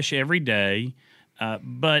cook fresh every day,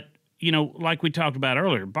 but like we talked about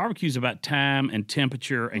earlier, barbecue is about time and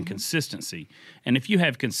temperature and consistency. And if you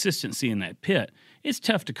have consistency in that pit, it's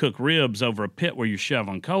tough to cook ribs over a pit where you're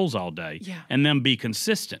shoveling coals all day and then be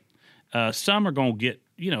consistent. Some are going to get,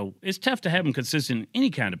 it's tough to have them consistent in any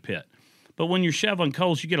kind of pit. But when you're shoveling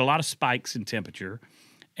coals, you get a lot of spikes in temperature,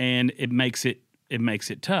 and it makes it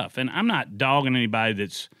tough. And I'm not dogging anybody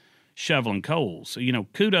that's shoveling coals. So,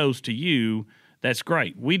 kudos to you. That's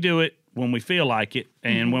great. We do it when we feel like it,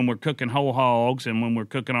 and when we're cooking whole hogs, and when we're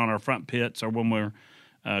cooking on our front pits, or when we're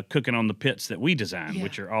cooking on the pits that we design,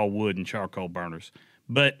 which are all wood and charcoal burners.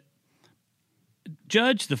 But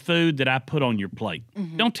judge the food that I put on your plate.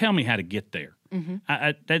 Don't tell me how to get there.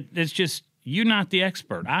 That's just, you're not the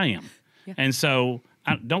expert. I am. And so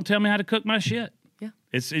don't tell me how to cook my shit.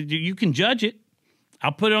 You can judge it.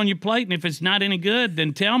 I'll put it on your plate, and if it's not any good,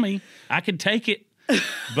 then tell me. I can take it.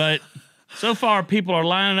 But so far, people are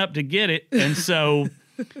lining up to get it, and so,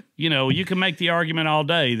 you can make the argument all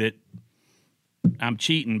day that I'm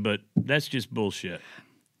cheating, but that's just bullshit.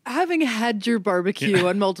 Having had your barbecue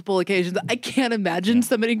on multiple occasions, I can't imagine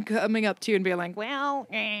somebody coming up to you and being like, well,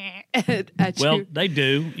 at you. Well, they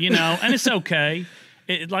do, and it's okay.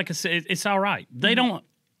 Like I said, it's all right. They don't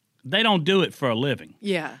do it for a living.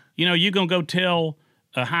 Yeah. You're going to go tell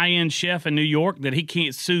a high-end chef in New York that he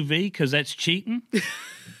can't sous vide because that's cheating?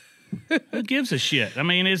 Who gives a shit? I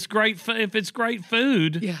mean, it's great. If it's great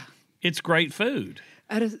food, it's great food.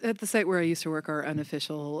 At the site where I used to work, our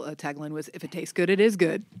unofficial tagline was, if it tastes good, it is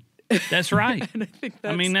good. That's right. And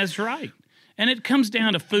I mean, that's right. And it comes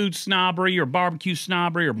down to food snobbery or barbecue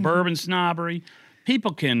snobbery or bourbon snobbery.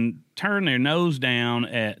 People can turn their nose down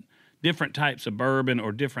at different types of bourbon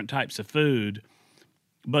or different types of food.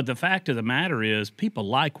 But the fact of the matter is, people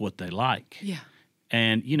like what they like. Yeah.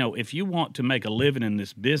 And, if you want to make a living in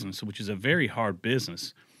this business, which is a very hard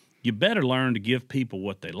business, you better learn to give people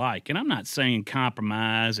what they like. And I'm not saying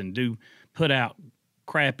compromise and put out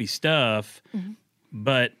crappy stuff,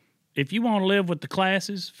 but if you want to live with the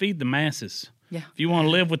classes, feed the masses. Yeah. If you want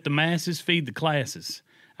to live with the masses, feed the classes.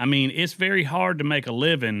 I mean, it's very hard to make a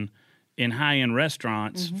living in high-end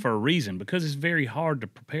restaurants for a reason, because it's very hard to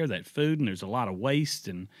prepare that food, and there's a lot of waste.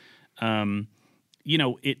 And,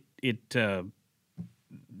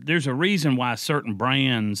 there's a reason why certain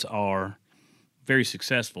brands are very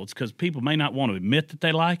successful. It's because people may not want to admit that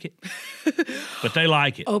they like it, but they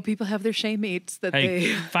like it. Oh, people have their shame eats that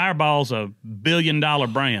they... Fireball's a billion-dollar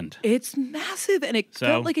brand. It's massive, and it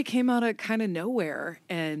felt like it came out of kind of nowhere.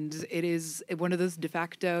 And it is one of those de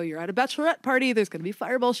facto, you're at a bachelorette party, there's going to be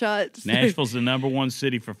Fireball shots. Nashville's the #1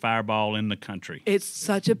 city for Fireball in the country. It's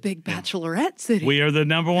such a big bachelorette city. We are the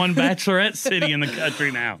 #1 bachelorette city in the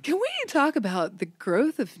country now. Can we talk about the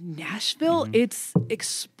growth of Nashville? It's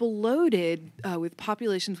exploded with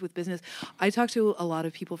populations, with business. I talk to a lot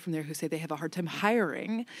of people from there who say they have a hard time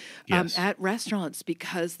hiring at restaurants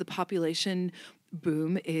because the population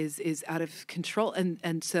boom is out of control,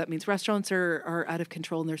 and so that means restaurants are out of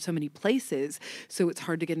control, and there's so many places, so it's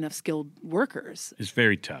hard to get enough skilled workers. It's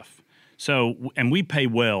very tough. So, and we pay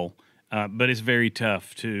well, but it's very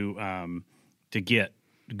tough to get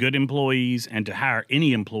good employees and to hire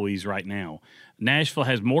any employees right now. Nashville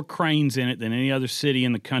has more cranes in it than any other city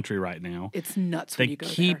in the country right now. It's nuts They when you go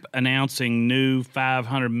keep there. announcing new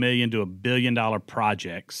 $500 million to $1 billion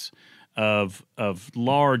projects of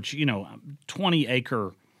large,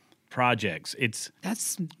 20-acre projects.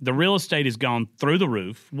 That's The real estate has gone through the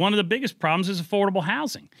roof. One of the biggest problems is affordable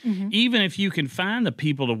housing. Even if you can find the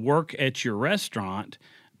people to work at your restaurant,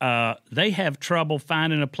 they have trouble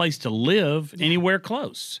finding a place to live anywhere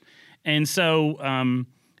close. And so I'm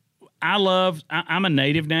a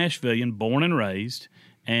native Nashvilleian, born and raised,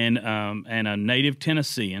 and a native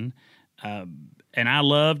Tennessean, and I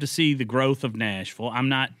love to see the growth of Nashville. I'm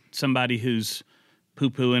not somebody who's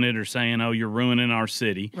poo-pooing it or saying, "Oh, you're ruining our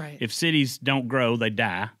city." Right. If cities don't grow, they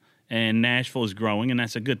die, and Nashville is growing, and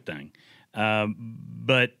that's a good thing.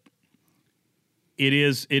 But it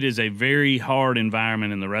is a very hard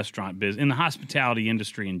environment in the restaurant business, in the hospitality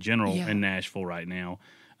industry in general in Nashville right now,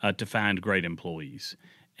 to find great employees.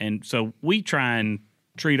 And so we try and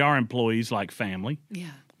treat our employees like family.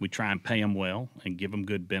 Yeah. We try and pay them well and give them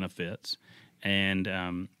good benefits. And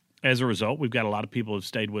as a result, we've got a lot of people who've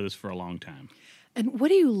stayed with us for a long time. And what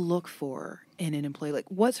do you look for in an employee?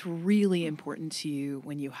 Like, what's really important to you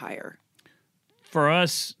when you hire? For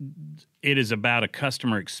us, it is about a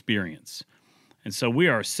customer experience. And so we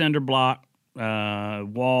are a cinder block,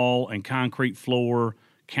 wall, and concrete floor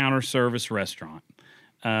counter service restaurant.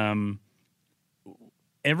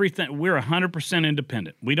 Everything, we're 100%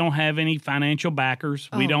 independent. We don't have any financial backers.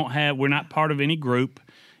 We're not part of any group.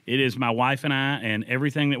 It is my wife and I and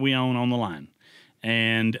everything that we own on the line.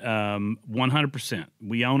 And 100%.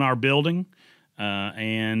 We own our building,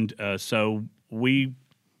 and so we're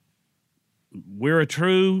a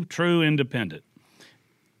true independent.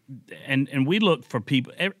 And we look for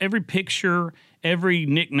people. Every picture, every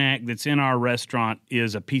knickknack that's in our restaurant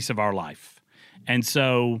is a piece of our life. And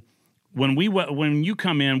so when you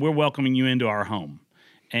come in, we're welcoming you into our home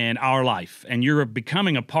and our life, and you're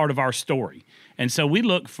becoming a part of our story. And so we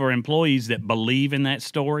look for employees that believe in that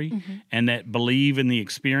story and that believe in the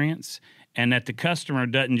experience, and that the customer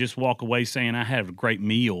doesn't just walk away saying, "I had a great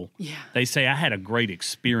meal." Yeah. They say, "I had a great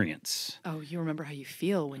experience." Oh, you remember how you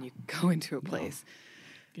feel when you go into a place.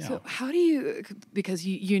 Yeah. So how do you, because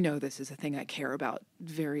you know this is a thing I care about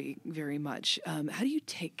very, very much, how do you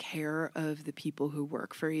take care of the people who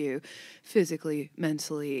work for you physically,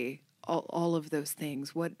 mentally, all of those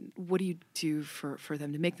things? What do you do for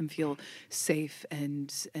them to make them feel safe and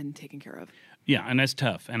taken care of? Yeah, and that's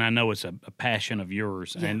tough. And I know it's a passion of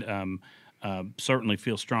yours, and certainly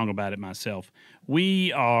feel strong about it myself.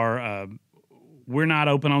 We're not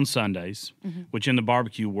open on Sundays, which in the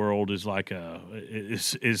barbecue world is like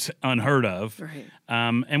is unheard of. Right.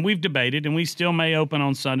 And we've debated, and we still may open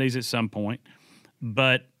on Sundays at some point,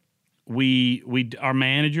 but our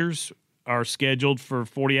managers are scheduled for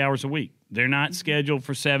 40 hours a week. They're not scheduled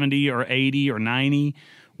for 70 or 80 or 90.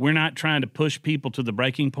 We're not trying to push people to the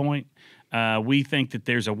breaking point. We think that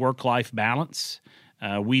there's a work-life balance.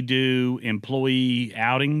 We do employee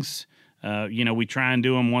outings. We try and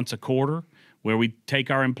do them once a quarter, where we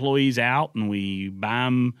take our employees out and we buy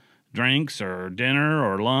them drinks or dinner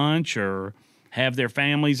or lunch or have their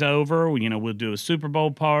families over. We'll do a Super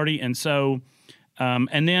Bowl party. And so,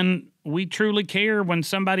 and then we truly care when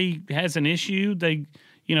somebody has an issue. They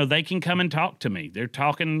can come and talk to me. They're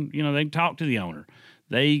talking, they can talk to the owner.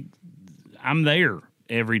 I'm there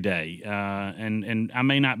every day. And I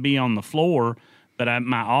may not be on the floor, but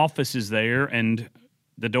my office is there and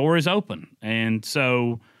the door is open. And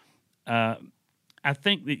so, I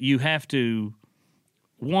think that you have to,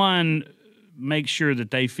 one, make sure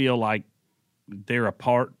that they feel like they're a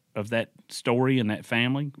part of that story and that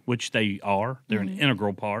family, which they are. They're an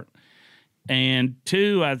integral part. And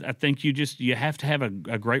two, I think you have to have a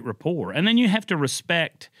great rapport. And then you have to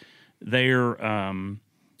respect their,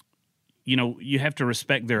 you have to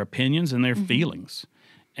respect their opinions and their feelings.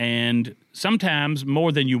 And sometimes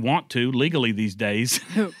more than you want to legally these days.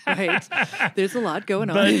 Right. There's a lot going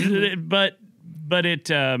on. But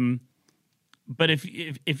if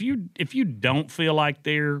you don't feel like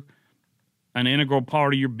they're an integral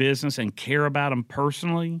part of your business and care about them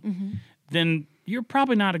personally, then you're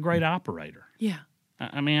probably not a great operator. Yeah.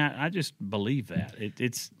 I mean, I just believe that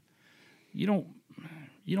it's you don't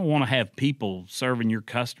want to have people serving your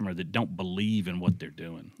customer that don't believe in what they're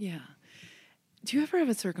doing. Yeah. Do you ever have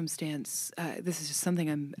a circumstance, this is just something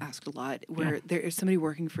I'm asked a lot, where there is somebody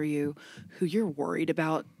working for you who you're worried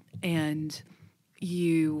about and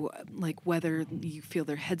you, like, whether you feel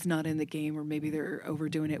their head's not in the game, or maybe they're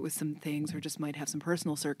overdoing it with some things, or just might have some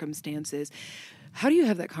personal circumstances. How do you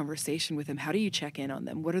have that conversation with them? How do you check in on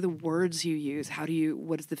them? What are the words you use?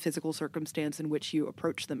 What is the physical circumstance in which you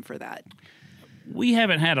approach them for that? We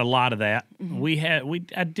haven't had a lot of that. Mm-hmm.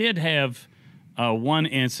 I did have one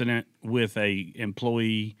incident with a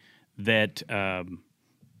employee that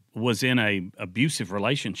was in a abusive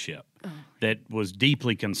relationship that was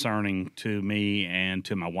deeply concerning to me and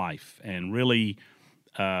to my wife, and really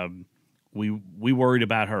we worried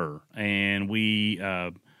about her, and we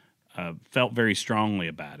felt very strongly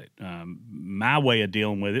about it. My way of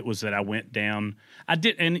dealing with it was that I went down. I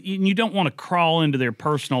did, and you don't want to crawl into their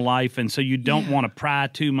personal life, and so you don't want to pry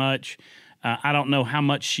too much. I don't know how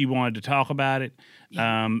much she wanted to talk about it.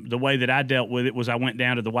 The way that I dealt with it was I went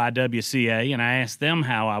down to the YWCA and I asked them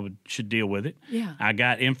how I should deal with it. Yeah. I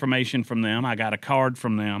got information from them. I got a card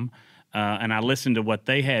from them, and I listened to what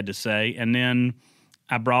they had to say. And then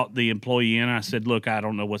I brought the employee in. I said, look, I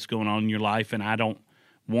don't know what's going on in your life, and I don't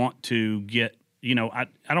want to get, I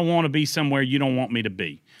don't want to be somewhere you don't want me to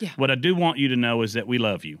be. Yeah. What I do want you to know is that we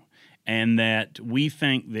love you and that we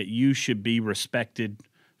think that you should be respected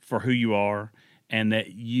for who you are, and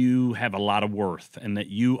that you have a lot of worth, and that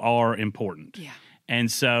you are important. Yeah.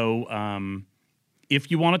 And so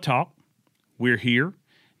if you want to talk, we're here.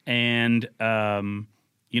 And, and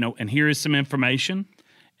here is some information.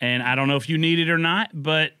 And I don't know if you need it or not,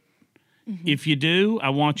 but if you do, I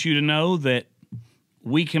want you to know that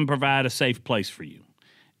we can provide a safe place for you.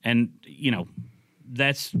 And,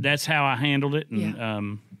 that's how I handled it.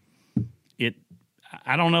 And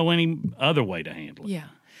I don't know any other way to handle it. Yeah.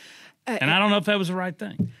 And I don't know if that was the right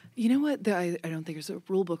thing. You know what? I don't think there's a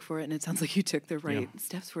rule book for it, and it sounds like you took the right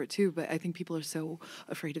steps for it too. But I think people are so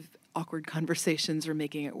afraid of awkward conversations or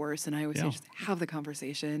making it worse. And I always say, just have the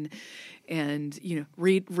conversation, and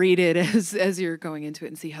read it as you're going into it,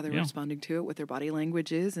 and see how they're responding to it, what their body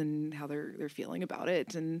language is, and how they're feeling about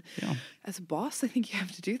it. And as a boss, I think you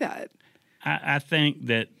have to do that. I think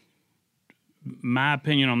that my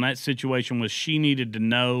opinion on that situation was she needed to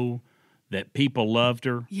know that people loved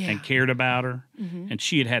her and cared about her, and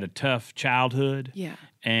she had had a tough childhood. Yeah.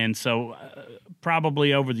 And so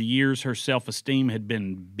probably over the years, her self-esteem had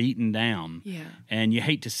been beaten down. Yeah. And you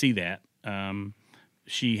hate to see that.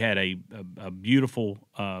 She had a beautiful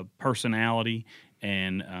personality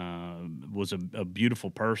and was a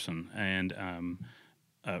beautiful person, and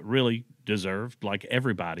really deserved, like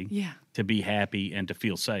everybody, to be happy and to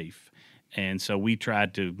feel safe. And so we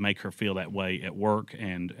tried to make her feel that way at work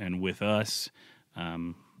and with us.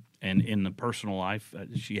 And in the personal life,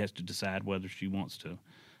 she has to decide whether she wants to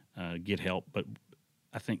get help. But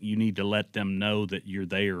I think you need to let them know that you're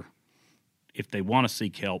there. If they want to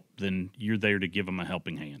seek help, then you're there to give them a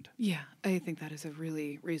helping hand. Yeah, I think that is a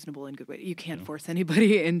really reasonable and good way. You can't force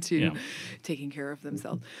anybody into taking care of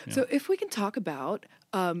themselves. Yeah. So if we can talk about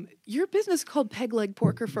your business called Peg Leg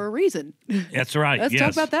Porker for a reason. That's right. Let's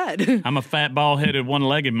talk about that. I'm a fat, bald-headed,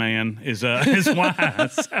 one-legged man is why.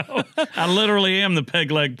 So I literally am the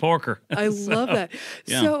Peg Leg Porker. I love that.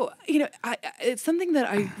 Yeah. So, it's something that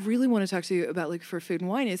I really want to talk to you about, like, for Food and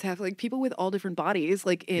Wine, is have, like, people with all different bodies,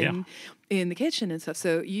 like, in the kitchen and stuff.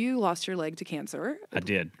 So you lost your leg to cancer. I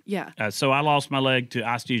did. Yeah. So I lost my leg to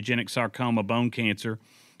osteogenic sarcoma, bone cancer,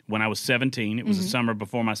 when I was 17. It was the summer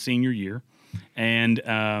before my senior year. And,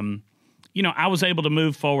 I was able to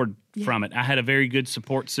move forward from it. I had a very good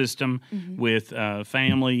support system with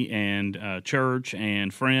family and church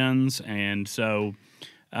and friends. And so,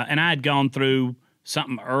 and I had gone through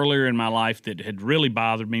something earlier in my life that had really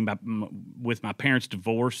bothered me with my parents'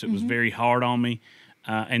 divorce. It was very hard on me.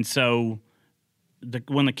 And so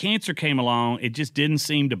when the cancer came along, it just didn't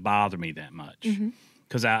seem to bother me that much.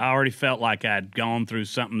 Because I already felt like I'd gone through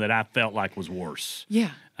something that I felt like was worse.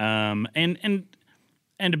 Yeah.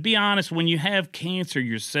 And to be honest, when you have cancer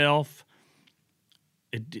yourself,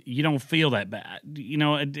 you don't feel that bad.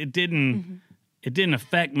 It didn't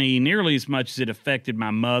affect me nearly as much as it affected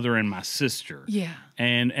my mother and my sister. Yeah.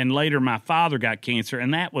 And later my father got cancer,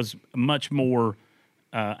 and that was much more.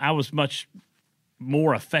 I was much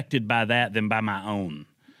more affected by that than by my own.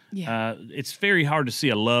 Yeah. It's very hard to see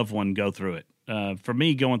a loved one go through it. For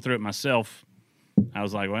me, going through it myself, I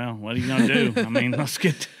was like, well, what are you going to do? I mean, let's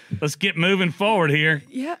get moving forward here.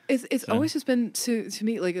 Yeah, it's always just been to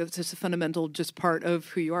me like it's just a fundamental just part of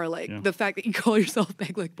who you are. Like the fact that you call yourself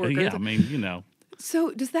Peg Leg Porker. Yeah, I mean,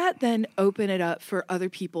 So does that then open it up for other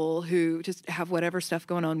people who just have whatever stuff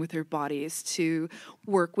going on with their bodies to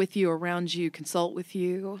work with you, around you, consult with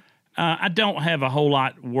you? I don't have a whole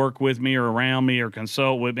lot work with me or around me or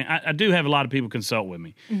consult with me. I do have a lot of people consult with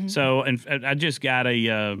me. So, and I just got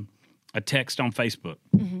a text on Facebook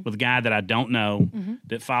with a guy that I don't know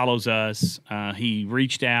that follows us. He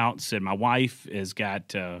reached out, said my wife has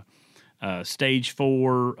got stage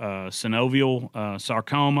 4 synovial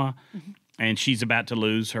sarcoma, and she's about to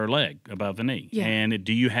lose her leg above the knee. Yeah. And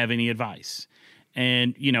do you have any advice?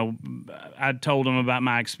 And I told him about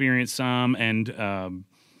my experience some, and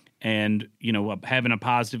having a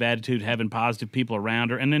positive attitude, having positive people around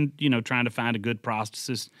her, and then trying to find a good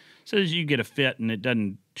prosthesis so that you get a fit and it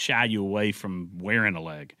doesn't shy you away from wearing a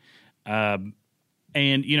leg. And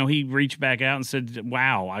he reached back out and said,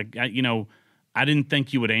 "Wow, I didn't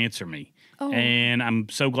think you would answer me, and I'm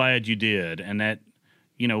so glad you did, and that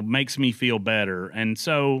makes me feel better." And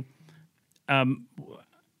so,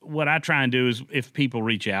 what I try and do is, if people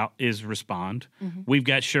reach out, is respond. We've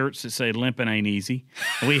got shirts that say "Limping ain't easy."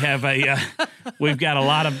 We have we have a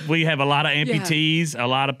lot of amputees, a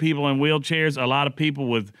lot of people in wheelchairs, a lot of people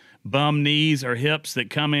with bum knees or hips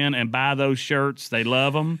that come in and buy those shirts. They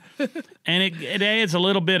love them, and it adds a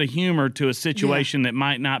little bit of humor to a situation that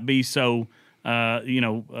might not be so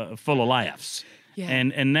full of laughs. Yeah.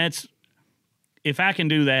 And that's, if I can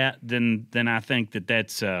do that, then I think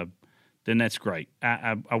that's great.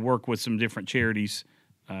 I work with some different charities,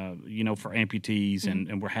 for amputees,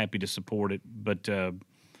 and we're happy to support it. But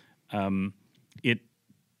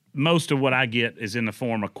most of what I get is in the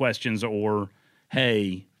form of questions or,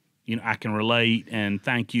 hey, I can relate, and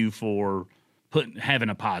thank you for having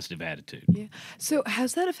a positive attitude. Yeah. So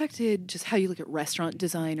has that affected just how you look at restaurant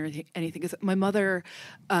design or anything? Because my mother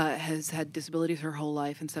has had disabilities her whole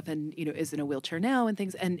life and stuff, and is in a wheelchair now and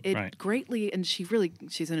things, and it greatly, and she's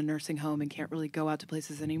in a nursing home and can't really go out to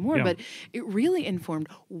places anymore. Yeah. But it really informed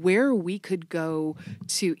where we could go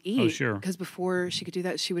to eat. Oh, sure. Because before she could do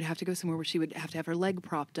that, she would have to go somewhere where she would have to have her leg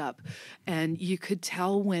propped up, and you could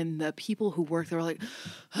tell when the people who work there were like,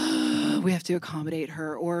 we have to accommodate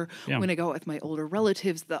her, or when I go out with my older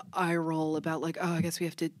relatives, the eye roll about like, I guess we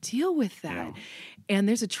have to deal with that. Yeah. And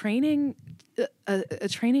there's a training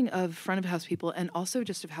of front of house people, and also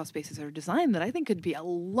just of how spaces are designed, that I think could be a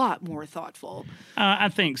lot more thoughtful. I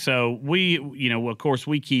think so. We, of course,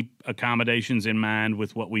 we keep accommodations in mind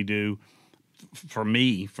with what we do. For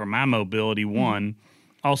me, for my mobility, one,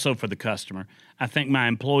 also for the customer. I think my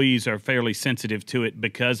employees are fairly sensitive to it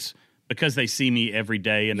because they see me every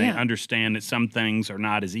day, and they understand that some things are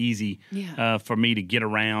not as easy for me to get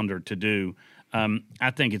around or to do.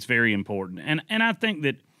 I think it's very important. And I think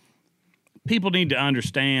that people need to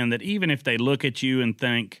understand that even if they look at you and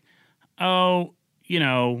think, oh,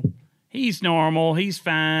 he's normal, he's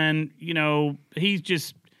fine, he's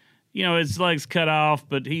just, his legs cut off,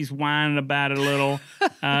 but he's whining about it a little,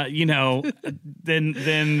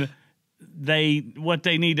 then what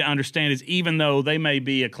they need to understand is, even though they may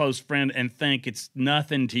be a close friend and think it's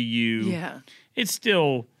nothing to you, it's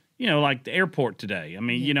still, like the airport today. I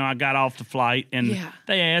mean, I got off the flight and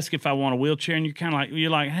they ask if I want a wheelchair, and you're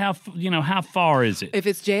like, how far is it? If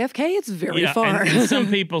it's JFK, it's very far. And some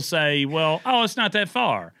people say, well, it's not that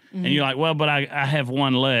far. And you're like, well, but I have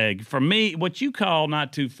one leg. For me, what you call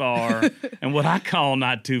not too far and what I call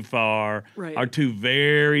not too far are two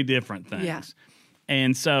very different things. Yeah.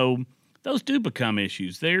 And so those do become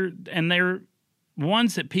issues. They're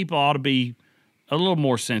ones that people ought to be a little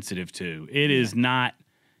more sensitive to. It is not,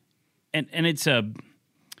 and it's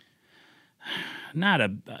not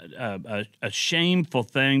a shameful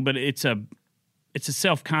thing, but it's a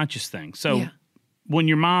self-conscious thing. So when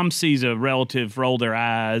your mom sees a relative roll their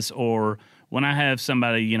eyes, or when I have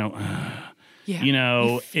somebody, you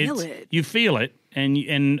feel it, and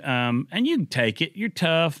you take it. You're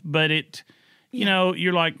tough, but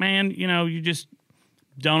you're like, man, you just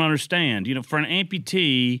don't understand. For an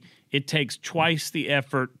amputee, it takes twice the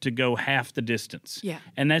effort to go half the distance. Yeah.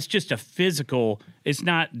 And that's just a physical, it's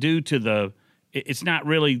not due to it's not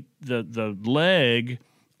really the leg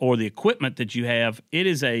or the equipment that you have. It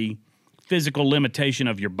is a physical limitation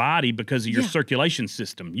of your body because of your circulation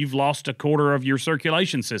system. You've lost a quarter of your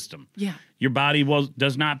circulation system. Yeah. Your body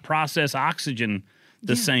does not process oxygen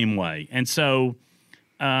the same way. And so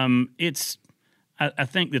I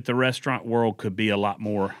think that the restaurant world could be a lot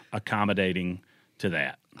more accommodating to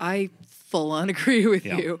that. I full on agree with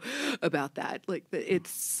you about that. Like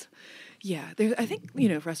it's, I think,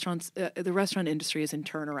 restaurants, the restaurant industry is in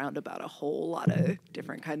turnaround about a whole lot of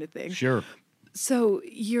different kind of things. Sure. So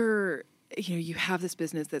you have this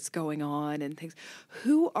business that's going on and things.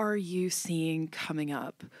 Who are you seeing coming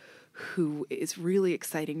up who is really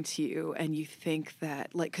exciting to you, and you think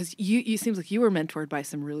that, like, because you seems like you were mentored by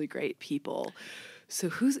some really great people. So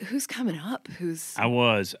who's coming up? I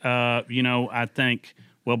was. I think,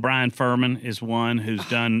 well, Brian Furman is one who's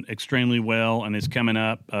done extremely well and is coming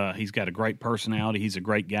up. He's got a great personality. He's a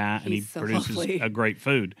great guy, and he so produces lovely. a great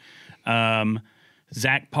food.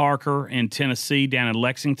 Zach Parker in Tennessee, down in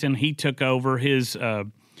Lexington, he took over his father,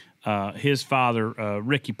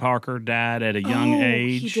 Ricky Parker, died at a young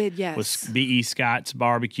age. He did, yes. With B.E. Scott's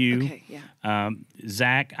Barbecue. Okay, yeah.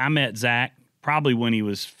 Zach, I met Zach probably when he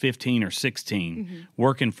was 15 or 16,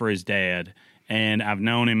 working for his dad, and I've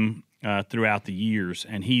known him throughout the years,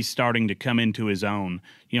 and he's starting to come into his own.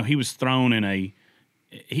 He was thrown in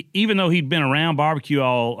even though he'd been around barbecue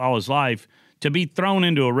all his life, to be thrown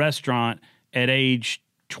into a restaurant at age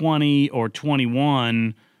 20 or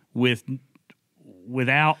 21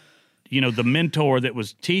 without the mentor that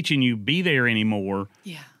was teaching you be there anymore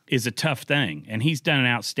is a tough thing, and he's done an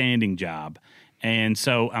outstanding job. And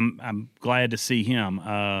so I'm glad to see him.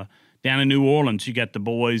 Down in New Orleans, you got the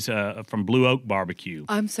boys from Blue Oak Barbecue.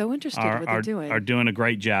 I'm so interested in what they're doing. Are doing a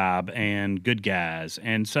great job and good guys.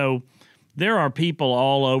 And so there are people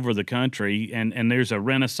all over the country, and there's a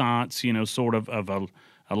renaissance, sort of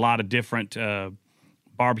a lot of different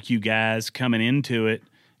barbecue guys coming into it.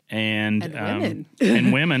 And women.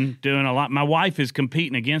 And women doing a lot. My wife is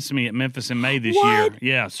competing against me at Memphis in May this year.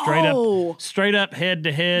 Yeah, straight up head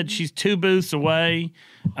to head. She's 2 booths away.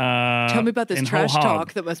 Tell me about this trash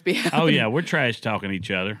talk that must be happening. Oh yeah, we're trash talking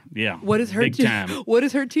each other. Yeah, what is her big team? Time. What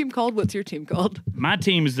is her team called? What's your team called? My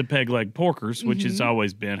team is the Peg Leg Porkers, which it's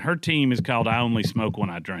always been. Her team is called I Only Smoke When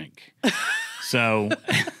I Drink. So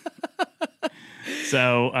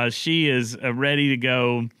she is ready to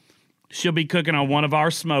go. She'll be cooking on one of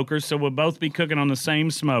our smokers, so we'll both be cooking on the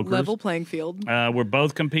same smokers. Level playing field. We're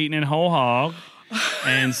both competing in whole hog,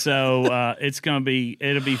 and so it'll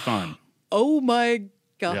be fun. Oh my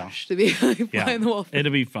gosh, to be flying the wall.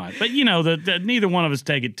 It'll be fun. But neither one of us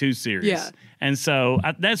take it too serious. Yeah. And so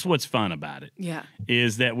that's what's fun about it. Yeah.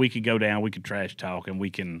 Is that we could go down, we could trash talk, and we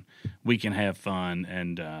can have fun,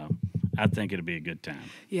 and I think it'll be a good time.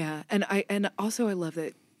 Yeah, and also I love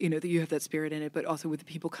that that you have that spirit in it, but also with the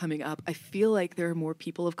people coming up, I feel like there are more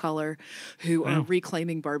people of color who are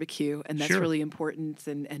reclaiming barbecue, and that's really important,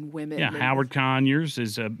 and women. Yeah, Howard Conyers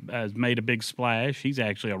has made a big splash. He's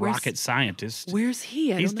actually a rocket scientist. Where's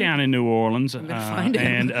he? He's down in New Orleans. I'm gonna find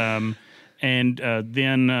him. And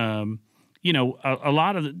then a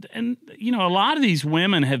lot of these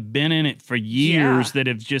women have been in it for years that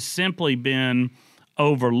have just simply been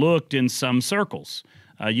overlooked in some circles.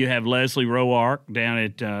 You have Leslie Roark down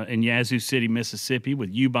in Yazoo City, Mississippi,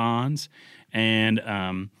 with U-Bonds, and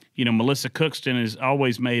Melissa Cookston has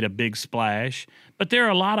always made a big splash. But there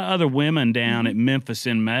are a lot of other women down at Memphis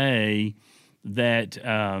in May that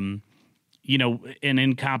and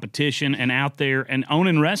in competition and out there and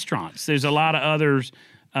owning restaurants. There's a lot of others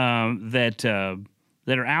that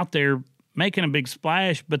are out there making a big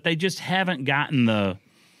splash, but they just haven't gotten the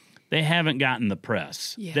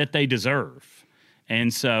press that they deserve.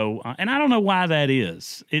 And so, and I don't know why that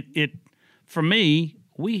is. It for me,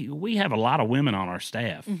 we have a lot of women on our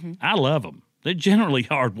staff. I love them. They're generally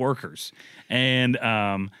hard workers, and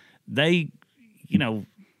they,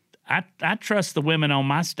 I trust the women on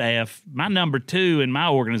my staff. My number 2 in my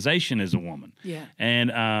organization is a woman. Yeah,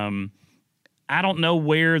 and I don't know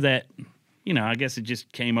where that. I guess it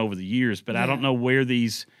just came over the years, but I don't know where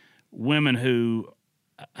these women who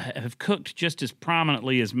have cooked just as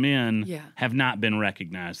prominently as men have not been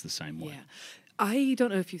recognized the same way. Yeah. I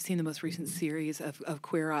don't know if you've seen the most recent series of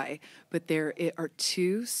Queer Eye, but there are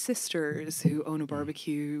 2 sisters who own a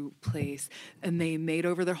barbecue place, and they made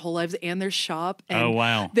over their whole lives and their shop. And oh,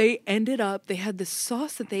 wow. They had the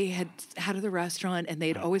sauce that they had at the restaurant, and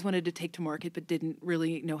they'd always wanted to take to market, but didn't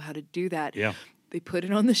really know how to do that. Yeah. They put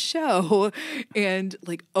it on the show, and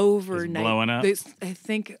overnight, it's blowing up. I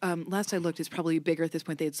think last I looked, it's probably bigger at this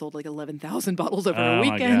point. They had sold 11,000 bottles over a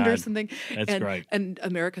weekend or something. That's great. And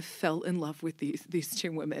America fell in love with these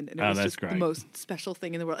 2 women, and it was just the most special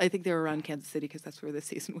thing in the world. I think they were around Kansas City because that's where the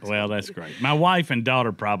season was. Well, that's great. My wife and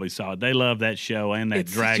daughter probably saw it. They love that show and that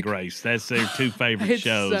drag race. That's their 2 favorite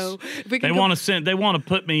shows. They want to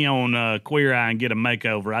put me on Queer Eye and get a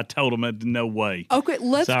makeover. I told them no way. Okay,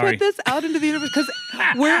 let's put this out into the universe because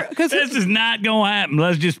this is not going to happen.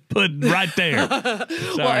 Let's just put it right there.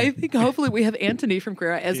 Well, I think hopefully we have Anthony from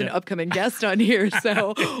Queer Eye as an upcoming guest on here.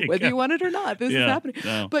 So whether you want it or not, this is happening.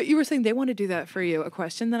 No. But you were saying they want to do that for you. A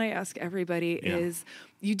question that I ask everybody is,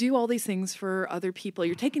 you do all these things for other people.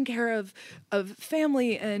 You're taking care of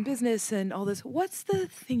family and business and all this. What's the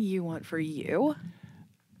thing you want for you?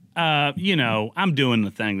 I'm doing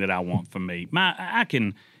the thing that I want for me.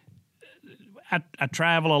 I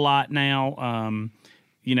travel a lot now.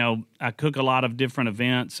 I cook a lot of different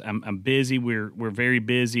events. I'm busy. We're very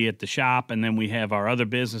busy at the shop, and then we have our other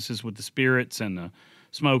businesses with the spirits and the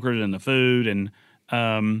smokers and the food. And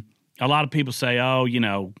a lot of people say, "Oh, you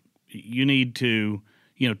need to,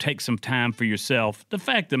 take some time for yourself." The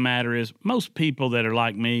fact of the matter is, most people that are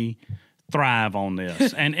like me thrive on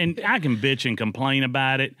this, and I can bitch and complain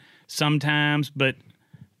about it sometimes, but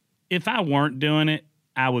if I weren't doing it,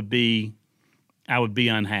 I would be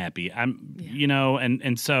unhappy.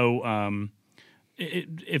 So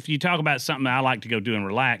if you talk about something I like to go do and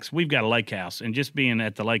relax, we've got a lake house, and just being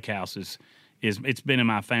at the lake house is it's been in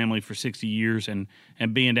my family for 60 years, and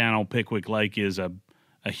being down on Pickwick Lake is a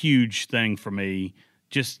huge thing for me.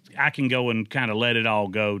 Just I can go and kind of let it all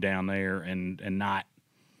go down there and not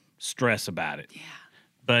stress about it. Yeah.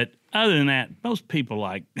 But other than that, most people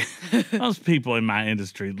in my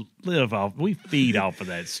industry we feed off of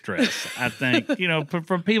that stress. I think,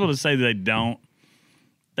 for people to say they don't,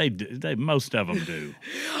 they do. Most of them do.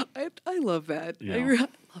 I love that. Yeah. I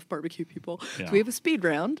love barbecue people. Yeah. So we have a speed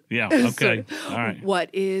round. Yeah, okay. All right.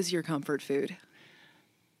 What is your comfort food?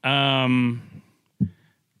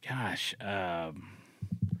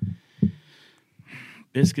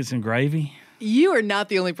 Biscuits and gravy. You are not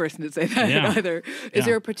the only person to say that either. Is Yeah.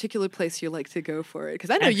 there a particular place you like to go for it?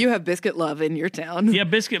 Because I know you have Biscuit Love in your town. Yeah,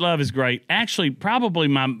 Biscuit Love is great. Actually, probably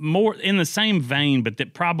my more in the same vein, but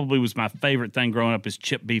that probably was my favorite thing growing up is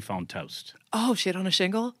chipped beef on toast. Oh, shit on a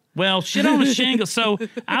shingle? Well, shit on a shingle. So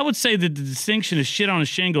I would say that the distinction is shit on a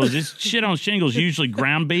shingle is shit on a shingle is usually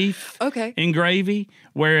ground beef in gravy,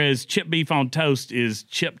 whereas chipped beef on toast is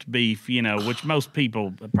chipped beef, which most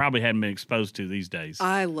people probably hadn't been exposed to these days.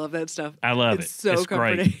 I love that stuff. I love it. It's so it's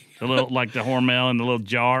comforting. Great. The little, like the Hormel in the little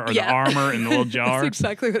jar, or the Armor in the little jar. That's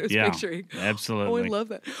exactly what I was picturing. Absolutely. Oh, I love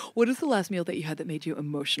that. What is the last meal that you had that made you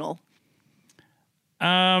emotional?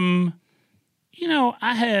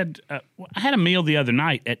 I had a meal the other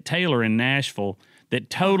night at Taylor in Nashville that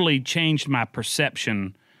totally changed my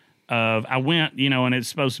perception of. I went, and it's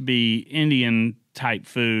supposed to be Indian type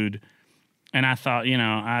food, and I thought,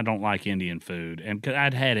 I don't like Indian food, and 'cause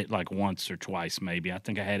I'd had it like once or twice, maybe. I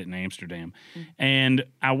think I had it in Amsterdam, and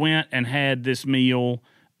I went and had this meal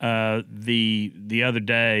the other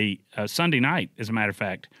day, Sunday night, as a matter of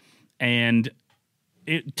fact, and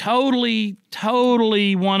it totally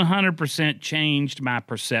 100% changed my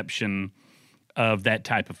perception of that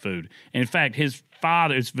type of food. And in fact, his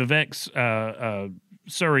father, it's Vivek's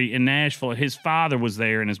Surrey in Nashville, his father was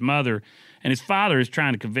there and his mother, and his father is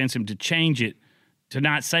trying to convince him to change it, to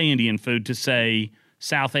not say Indian food, to say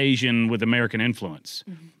South Asian with American influence.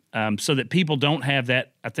 So that people don't have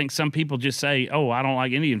that. I think some people just say, "Oh, I don't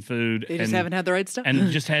like Indian food." They just haven't had the right stuff.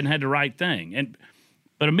 And just hadn't had the right thing.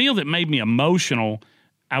 But a meal that made me emotional,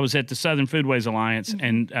 I was at the Southern Foodways Alliance,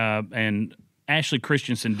 and Ashley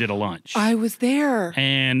Christensen did a lunch. I was there.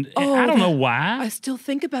 And I don't know why. I still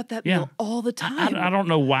think about that meal all the time. I don't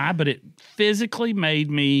know why, but it physically made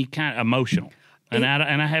me kind of emotional. And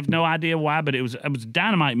I have no idea why, but it was a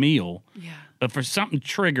dynamite meal. Yeah. But for something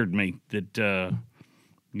triggered me that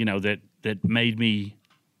that made me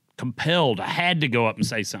compelled. I had to go up and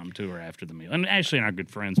say something to her after the meal. And Ashley and I are good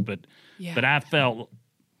friends, but I felt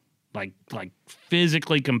like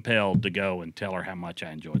physically compelled to go and tell her how much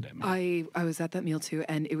I enjoyed that meal. I was at that meal too,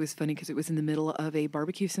 and it was funny because it was in the middle of a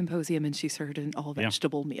barbecue symposium, and she served an all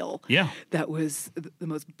vegetable meal. Yeah, that was the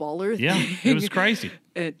most baller thing. Yeah, it was crazy.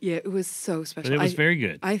 And it was so special. But it was very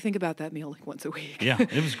good. I think about that meal like once a week. Yeah,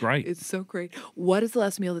 it was great. It's so great. What is the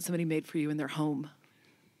last meal that somebody made for you in their home?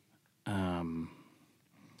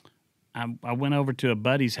 I went over to a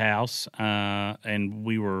buddy's house, and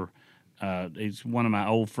we were. He's one of my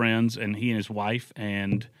old friends, and he and his wife,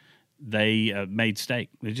 and they made steak.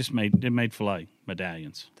 They made filet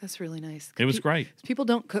medallions. That's really nice. It was great. People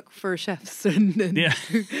don't cook for chefs, and yeah,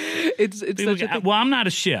 it's such a thing. Well, I'm not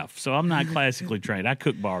a chef, so I'm not classically trained. I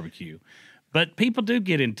cook barbecue, but people do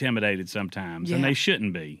get intimidated sometimes, and they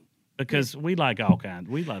shouldn't be. Because we like all kinds.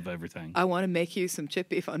 We love everything. I want to make you some chip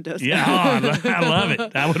beef on toast. Yeah, I love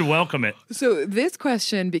it. I would welcome it. So this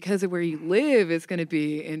question, because of where you live, is going to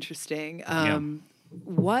be interesting.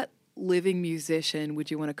 What living musician would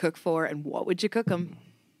you want to cook for, and what would you cook them?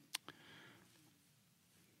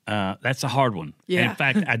 That's a hard one. Yeah. And in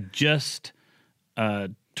fact, I just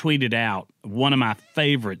tweeted out one of my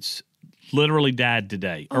favorites. Literally died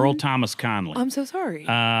today. Earl Thomas Conley. I'm so sorry.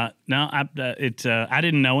 No, I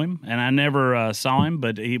didn't know him, and I never saw him,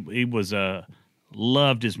 but he was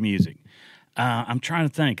loved his music. I'm trying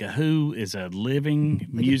to think of who is a living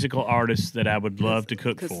musical artist that I would love to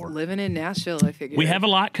cook for. Living in Nashville, I figured. We have a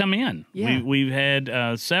lot come in. Yeah. We've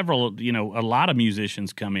had several, a lot of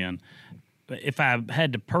musicians come in. if I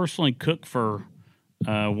had to personally cook for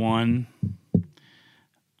one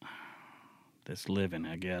that's living,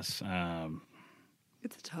 I guess.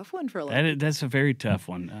 It's a tough one for a lot. That's a very tough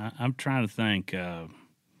one. I'm trying to think.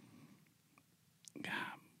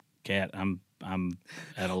 Kat, I'm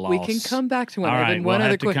at a loss. We can come back to one. All right, we'll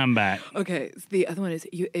have to come back. Okay, the other one is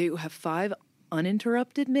you have 5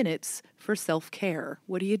 uninterrupted minutes for self-care.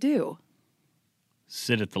 What do you do?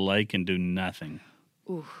 Sit at the lake and do nothing.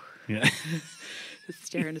 Ooh. Yeah. Just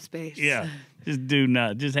stare into space. Yeah. Just do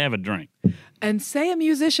not. Just have a drink. And say a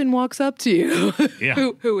musician walks up to you.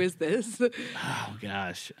 Yeah. Who is this? Oh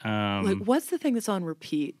gosh. Like, what's the thing that's on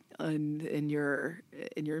repeat in your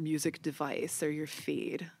music device or your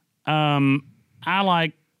feed? I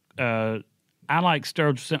like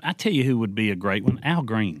Sturgill. I tell you who would be a great one. Al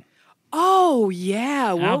Green. Oh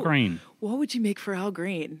yeah, Al Green. What would you make for Al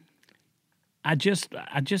Green? I just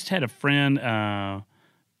had a friend.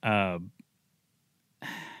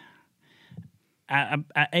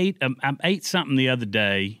 I ate something the other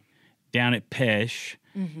day down at Pesh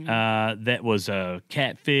that was a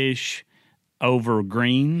catfish over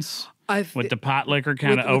greens with the pot liquor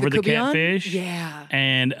kind of over the catfish. Yeah,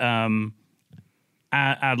 and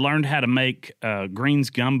I learned how to make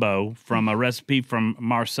greens gumbo from a recipe from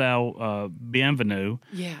Marcel Bienvenu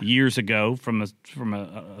years ago from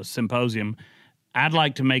a symposium. I'd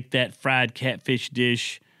like to make that fried catfish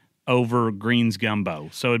dish over greens gumbo.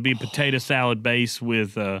 So it'd be potato salad base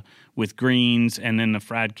with greens, and then the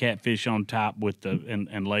fried catfish on top with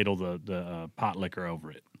and ladle the pot liquor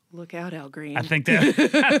over it. Look out, Al Green. I think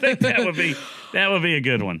that would be a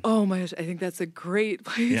good one. Oh my gosh, I think that's a great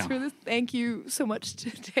place for this. Thank you so much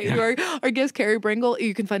today to our guest, Carey Bringle.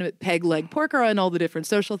 You can find him at Peg Leg Porker on all the different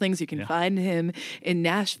social things. You can find him in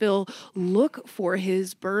Nashville. Look for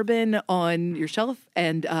his bourbon on your shelf,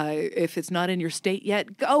 and if it's not in your state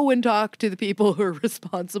yet, go and talk to the people who are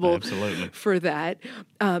responsible for that.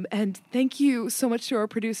 And thank you so much to our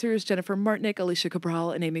producers, Jennifer Martnick, Alicia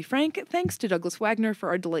Cabral, and Amy Frank. Thanks to Douglas Wagner for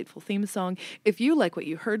our delightful theme song. If you like what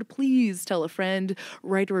you heard, please tell a friend,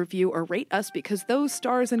 write a review, or rate us, because those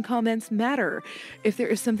stars and comments matter. If there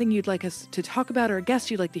is something you'd like us to talk about or a guest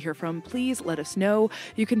you'd like to hear from, please let us know.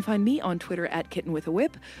 You can find me on Twitter at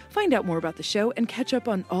KittenWithAWhip. Find out more about the show and catch up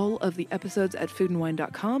on all of the episodes at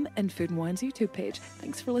foodandwine.com and Food and Wine's YouTube page.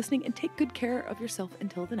 Thanks for listening, and take good care of yourself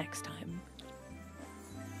until the next time.